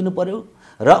पनि दिनु पर्यो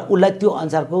र उसलाई त्यो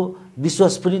अनुसारको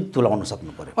विश्वास पनि तुलाउन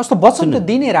सक्नु पर्यो। कस्तो वचन त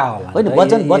दिने रहा होला होइन,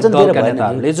 वचन दिएर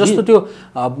भएन। जस्तो त्यो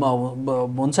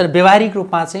हुन्छ नि व्यवहारिक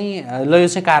रूपमा चाहिँ ल यो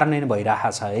चाहिँ कार्यान्वयन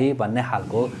भइरहेको छ है भन्ने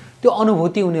खालको त्यो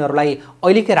अनुभूति उनीहरूलाई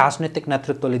अहिलेकै राजनैतिक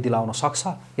नेतृत्वले दिलाउन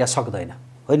सक्छ या सक्दैन?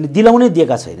 होइन, दिलाउनै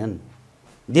दिएका छैनन्।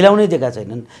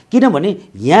 किनभने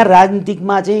यहाँ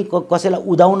राजनीतिकमा चाहिँ कसैलाई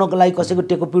उदाउनको लागि कसैको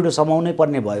टेको पिडो समाउनै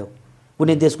पर्ने भयो।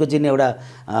 कुनै देशको चाहिँ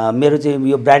एउटा मेरो चाहिँ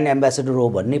यो ब्रान्ड एम्बेसेडर हो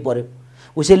भन्नै पर्यो,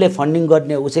 उसैले फन्डिङ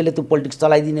गर्ने, उसैले त्यो पोलिटिक्स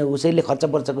चलाइदिने, उसैले खर्च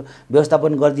वर्चको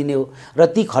व्यवस्थापन गरिदिने हो र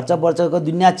ती खर्च वर्चको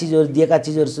दुनियाँ चिजहरू दिएका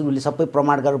चिजहरू उसले सबै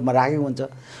प्रमाणका रूपमा राखेको हुन्छ।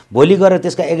 भोलि गएर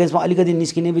त्यसका एगेन्स्टमा अलिकति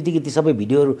निस्किने बित्तिकै ती सबै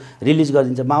भिडियोहरू रिलिज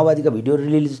गरिदिन्छ। माओवादीका भिडियोहरू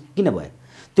रिलिज किन भयो?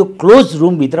 त्यो क्लोज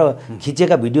रुमभित्र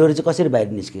खिचेका भिडियोहरू चाहिँ कसरी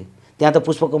बाहिर निस्के? त्यहाँ त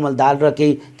पुष्पकमल दाल र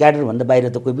केही क्याडरभन्दा बाहिर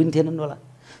त कोही पनि थिएनन् होला।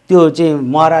 त्यो चाहिँ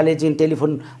महराले चाहिँ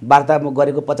टेलिफोन वार्तामा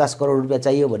गरेको 50 करोड रुपियाँ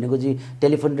चाहियो भनेको चाहिँ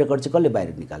टेलिफोन रेकर्ड चाहिँ कसले बाहिर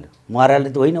निकाल्यो? महराले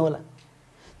त होइन होला।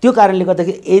 त्यो कारणले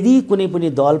गर्दाखेरि यदि कुनै पनि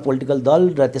दल, पोलिटिकल दल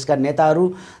र त्यसका नेताहरू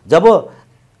जब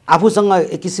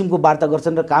आफूसँग एक किसिमको वार्ता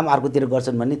गर्छन् र काम अर्कोतिर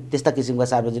गर्छन् भने त्यस्ता किसिमका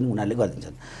सार्वजनिक उनीहरूले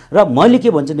गरिदिन्छन्। र मैले के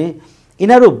भन्छु नि,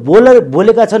 यिनीहरू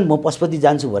बोलेका छन् म पशुपति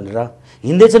जान्छु भनेर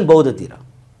हिँड्दैछन् बौद्धतिर।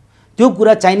 त्यो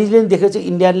कुरा चाइनिजले पनि देखेको छ,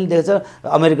 इन्डियाले पनि देखेको छ,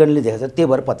 अमेरिकनले देखेको छ, त्यही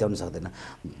भएर पत्याउन सक्दैन।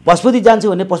 पशुपति जान्छु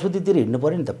भने पशुपतितिर हिँड्नु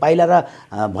पऱ्यो नि त। पाइला र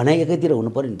भनाइ एकातिर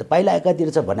हुनु पऱ्यो नि त। पाइला एकातिर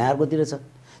छ, भनाइ अर्कोतिर छ।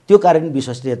 त्यो कारण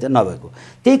विश्वसनीयता नभएको।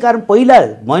 त्यही कारण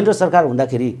पहिला महेन्द्र सरकार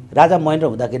हुँदाखेरि, राजा महेन्द्र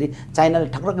हुँदाखेरि चाइनाले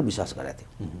ठक्रक्कै विश्वास गरेको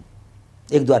थियो,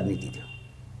 एकद्वार नीति थियो।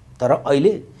 तर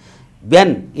अहिले बिहान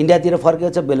इन्डियातिर फर्केको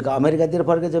छ, बेलुका अमेरिकातिर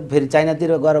फर्केको छ, फेरि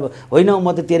चाइनातिर गएर होइन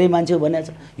म त तेरै मान्छे भनेको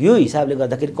छ। यो हिसाबले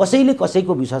गर्दाखेरि कसैले कसैको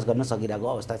विश्वास गर्न सकिरहेको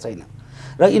अवस्था छैन।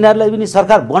 र यिनीहरूलाई पनि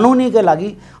सरकार बनाउनेका लागि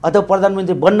अथवा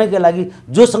प्रधानमन्त्री बन्नका लागि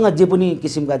जोसँग जे पनि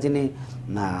किसिमका चाहिँ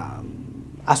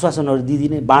आश्वासनहरू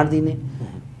दिदिने, बाँडिदिने,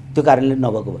 त्यो कारणले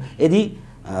नभएको भयो। यदि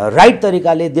राइट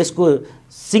तरिकाले देशको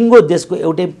सिङ्गो देशको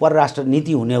एउटै परराष्ट्र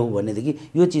नीति हुने हो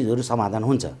भनेदेखि यो चिजहरू समाधान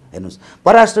हुन्छ। हेर्नुहोस्,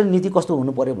 परराष्ट्र नीति कस्तो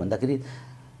हुनु पर्यो भन्दाखेरि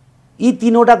यी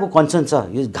तीनवटाको कन्सर्न छ।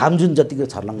 यो घाम जुन जतिको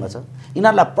छर्लङ्ग छ,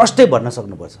 यिनीहरूलाई प्रष्टै भन्न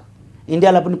सक्नुपर्छ।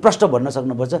 इन्डियालाई पनि प्रष्ट भन्न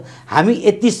सक्नुपर्छ, हामी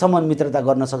यतिसम्म मित्रता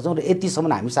गर्न सक्छौँ र यतिसम्म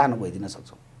हामी सानो भइदिन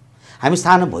सक्छौँ। हामी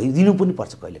सानो भइदिनु पनि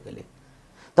पर्छ कहिले कहिले।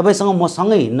 तपाईसँग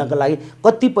मसँगै हिँड्नका लागि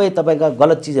कतिपय तपाईँका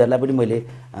गलत चिजहरूलाई पनि मैले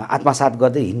आत्मसात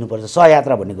गर्दै हिँड्नुपर्छ।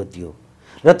 सहयात्रा भनेको त्यो हो।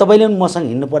 र तपाईँले पनि मसँग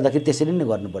हिँड्नु पर्दाखेरि त्यसरी नै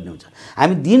गर्नुपर्ने हुन्छ।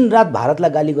 हामी दिनरात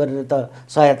भारतलाई गाली गरेर त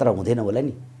सहयात्रा हुँदैन होला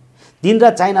नि।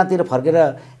 दिनरात चाइनातिर फर्केर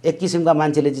एक किसिमका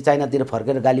मान्छेले चाहिँ चाइनातिर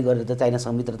फर्केर गाली गरेर त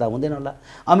चाइनासँग मित्रता हुँदैन होला।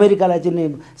 अमेरिकालाई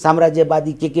चाहिँ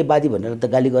साम्राज्यवादी के वादी भनेर त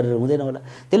गाली गरेर हुँदैन होला।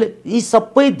 त्यसले यी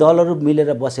सबै दलहरू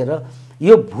मिलेर बसेर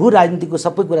यो भू राजनीतिको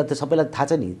सबै कुरा त सबैलाई थाहा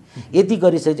छ नि। यति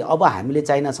गरिसकेपछि अब हामीले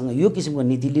चाइनासँग यो किसिमको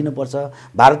नीति लिनुपर्छ।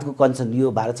 भारतको कन्सर्न यो,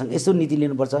 भारतसँग यसो नीति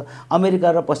लिनुपर्छ। अमेरिका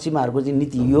र पश्चिमाहरूको चाहिँ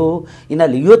नीति यो हो।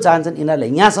 यिनीहरूले यो चाहन्छन्, यिनीहरूलाई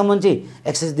यहाँसम्म चाहिँ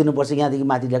एक्सेस दिनुपर्छ, यहाँदेखि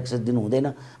माथि एक्सेस दिनु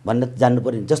हुँदैन भन्न जान्नु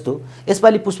पर्यो। जस्तो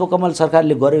यसपालि पुष्पकमल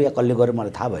सरकारले गर्यो या कसले गर्यो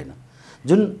मलाई थाहा भएन।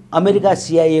 जुन अमेरिका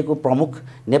CIA को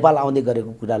प्रमुख नेपाल आउँदै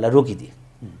गरेको कुरालाई रोकिदिए,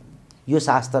 यो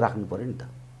साहस त राख्नु पर्यो नि त।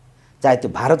 चाहे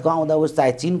त्यो भारतको आउँदा होस्,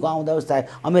 चाहे चिनको आउँदा होस्, चाहे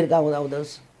अमेरिका आउँदा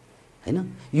होस्, हैन?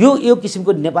 यो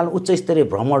किसिमको नेपालमा उच्च स्तरीय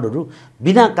भ्रमणहरू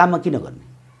बिना काममा किन गर्ने?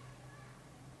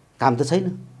 काम त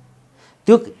छैन।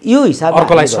 त्यो यो हिसाबले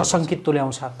अर्कोलाई सशङ्कित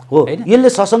तुल्याउँछ हो। यसले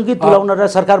सशङ्कित तुल्याउन र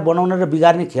सरकार बनाउन र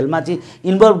बिगार्ने खेलमा चाहिँ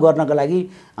इन्भल्भ गर्नका लागि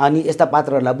अनि यस्ता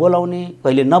पात्रहरूलाई बोलाउने,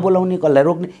 कहिले नबोलाउने, कसलाई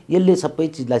रोक्ने, यसले सबै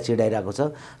चिजलाई छिडाइरहेको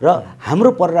छ। र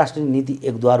हाम्रो परराष्ट्र नीति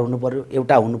एकद्वार हुनु पर्यो,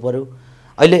 एउटा हुनु पर्यो।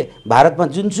 अहिले भारतमा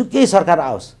जुनसुकै सरकार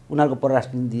आओस् उनीहरूको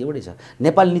परराष्ट्र नीति एउटै छ,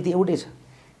 नेपाल नीति एउटै छ,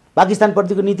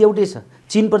 पाकिस्तानप्रतिको नीति एउटै छ,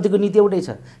 चीनप्रतिको नीति एउटै छ।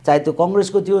 चाहे त्यो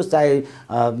कङ्ग्रेसको थियो, चाहे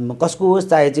कसको होस्,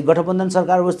 चाहे चाहिँ गठबन्धन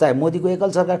सरकार होस्, चाहे मोदीको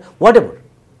एकल सरकार, वाटेभर,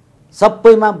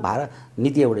 सबैमा भारत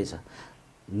नीति एउटै छ।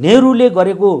 नेहरूले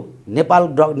गरेको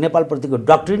नेपालप्रतिको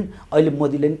डक्ट्रिन अहिले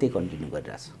मोदीले पनि त्यही कन्टिन्यू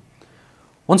गरिरहेछ।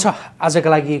 हुन्छ, आजका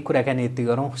लागि कुराकानी यति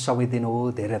गरौँ। समय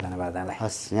दिनुभयो, धेरै धन्यवाद यहाँलाई।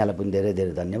 हस्, यहाँलाई पनि धेरै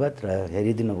धेरै धन्यवाद र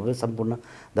हेरिदिनु भएको सम्पूर्ण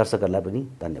दर्शकहरूलाई पनि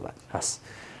धन्यवाद। हस्,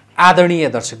 आदरणीय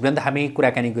दर्शकवृन्द, हामी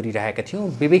कुराकानी गरिरहेका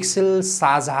थियौँ विवेकशील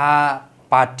साझा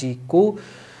पार्टीको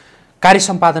कार्य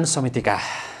सम्पादन समितिका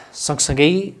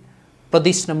सँगसँगै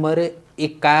प्रदेश नम्बर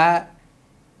 1 का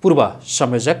पूर्व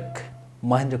संयोजक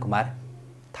महेन्द्र कुमार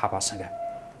थापासँग।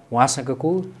 उहाँसँगको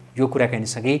यो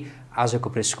कुराकानीसँगै आजको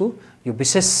प्रेसको यो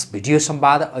विशेष भिडियो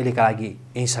संवाद अहिलेका लागि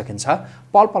यहीँ सकिन्छ।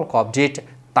 पल पलको अपडेट,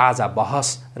 ताजा बहस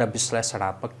र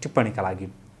विश्लेषणात्मक टिप्पणीका लागि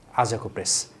आजको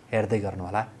प्रेस हेर्दै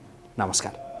गर्नुहोला।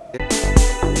 नमस्कार।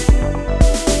 है।